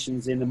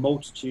conversations in a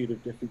multitude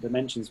of different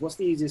dimensions. What's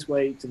the easiest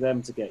way to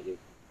them to get you?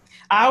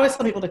 I always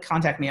tell people to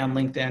contact me on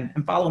LinkedIn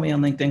and follow me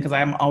on LinkedIn, because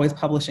I'm always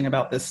publishing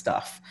about this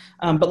stuff.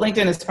 But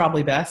LinkedIn is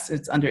probably best.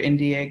 It's under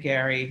India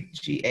Gary,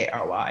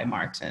 Gary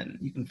Martin.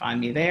 You can find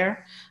me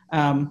there.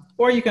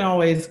 Or you can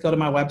always go to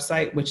my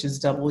website, which is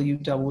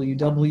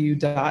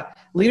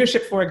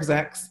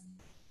www.leadershipforexecs.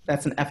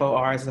 That's an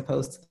FOR as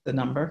opposed to the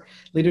number,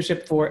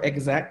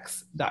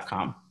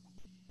 leadershipforexecs.com.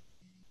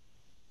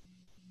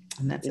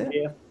 And that's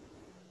India. it.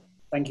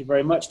 Thank you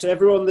very much to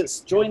everyone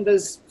that's joined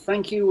us.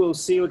 Thank you. We'll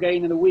see you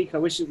again in a week. I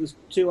wish it was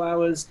 2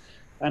 hours.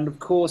 And of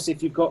course,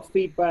 if you've got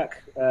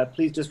feedback,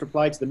 please just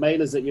reply to the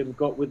mailers that you've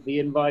got with the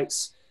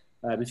invites.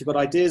 If you've got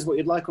ideas, what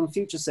you'd like on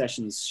future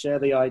sessions, share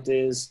the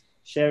ideas,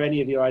 share any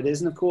of your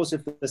ideas. And of course,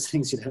 if there's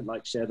things you don't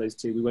like, share those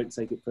too. We won't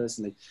take it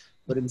personally.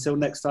 But until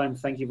next time,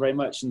 thank you very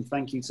much. And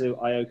thank you to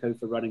IOCO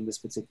for running this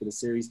particular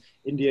series.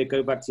 India,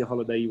 go back to your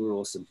holiday. You were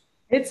awesome.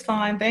 It's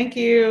fine. Thank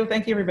you.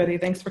 Thank you, everybody.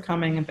 Thanks for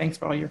coming and thanks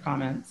for all your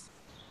comments.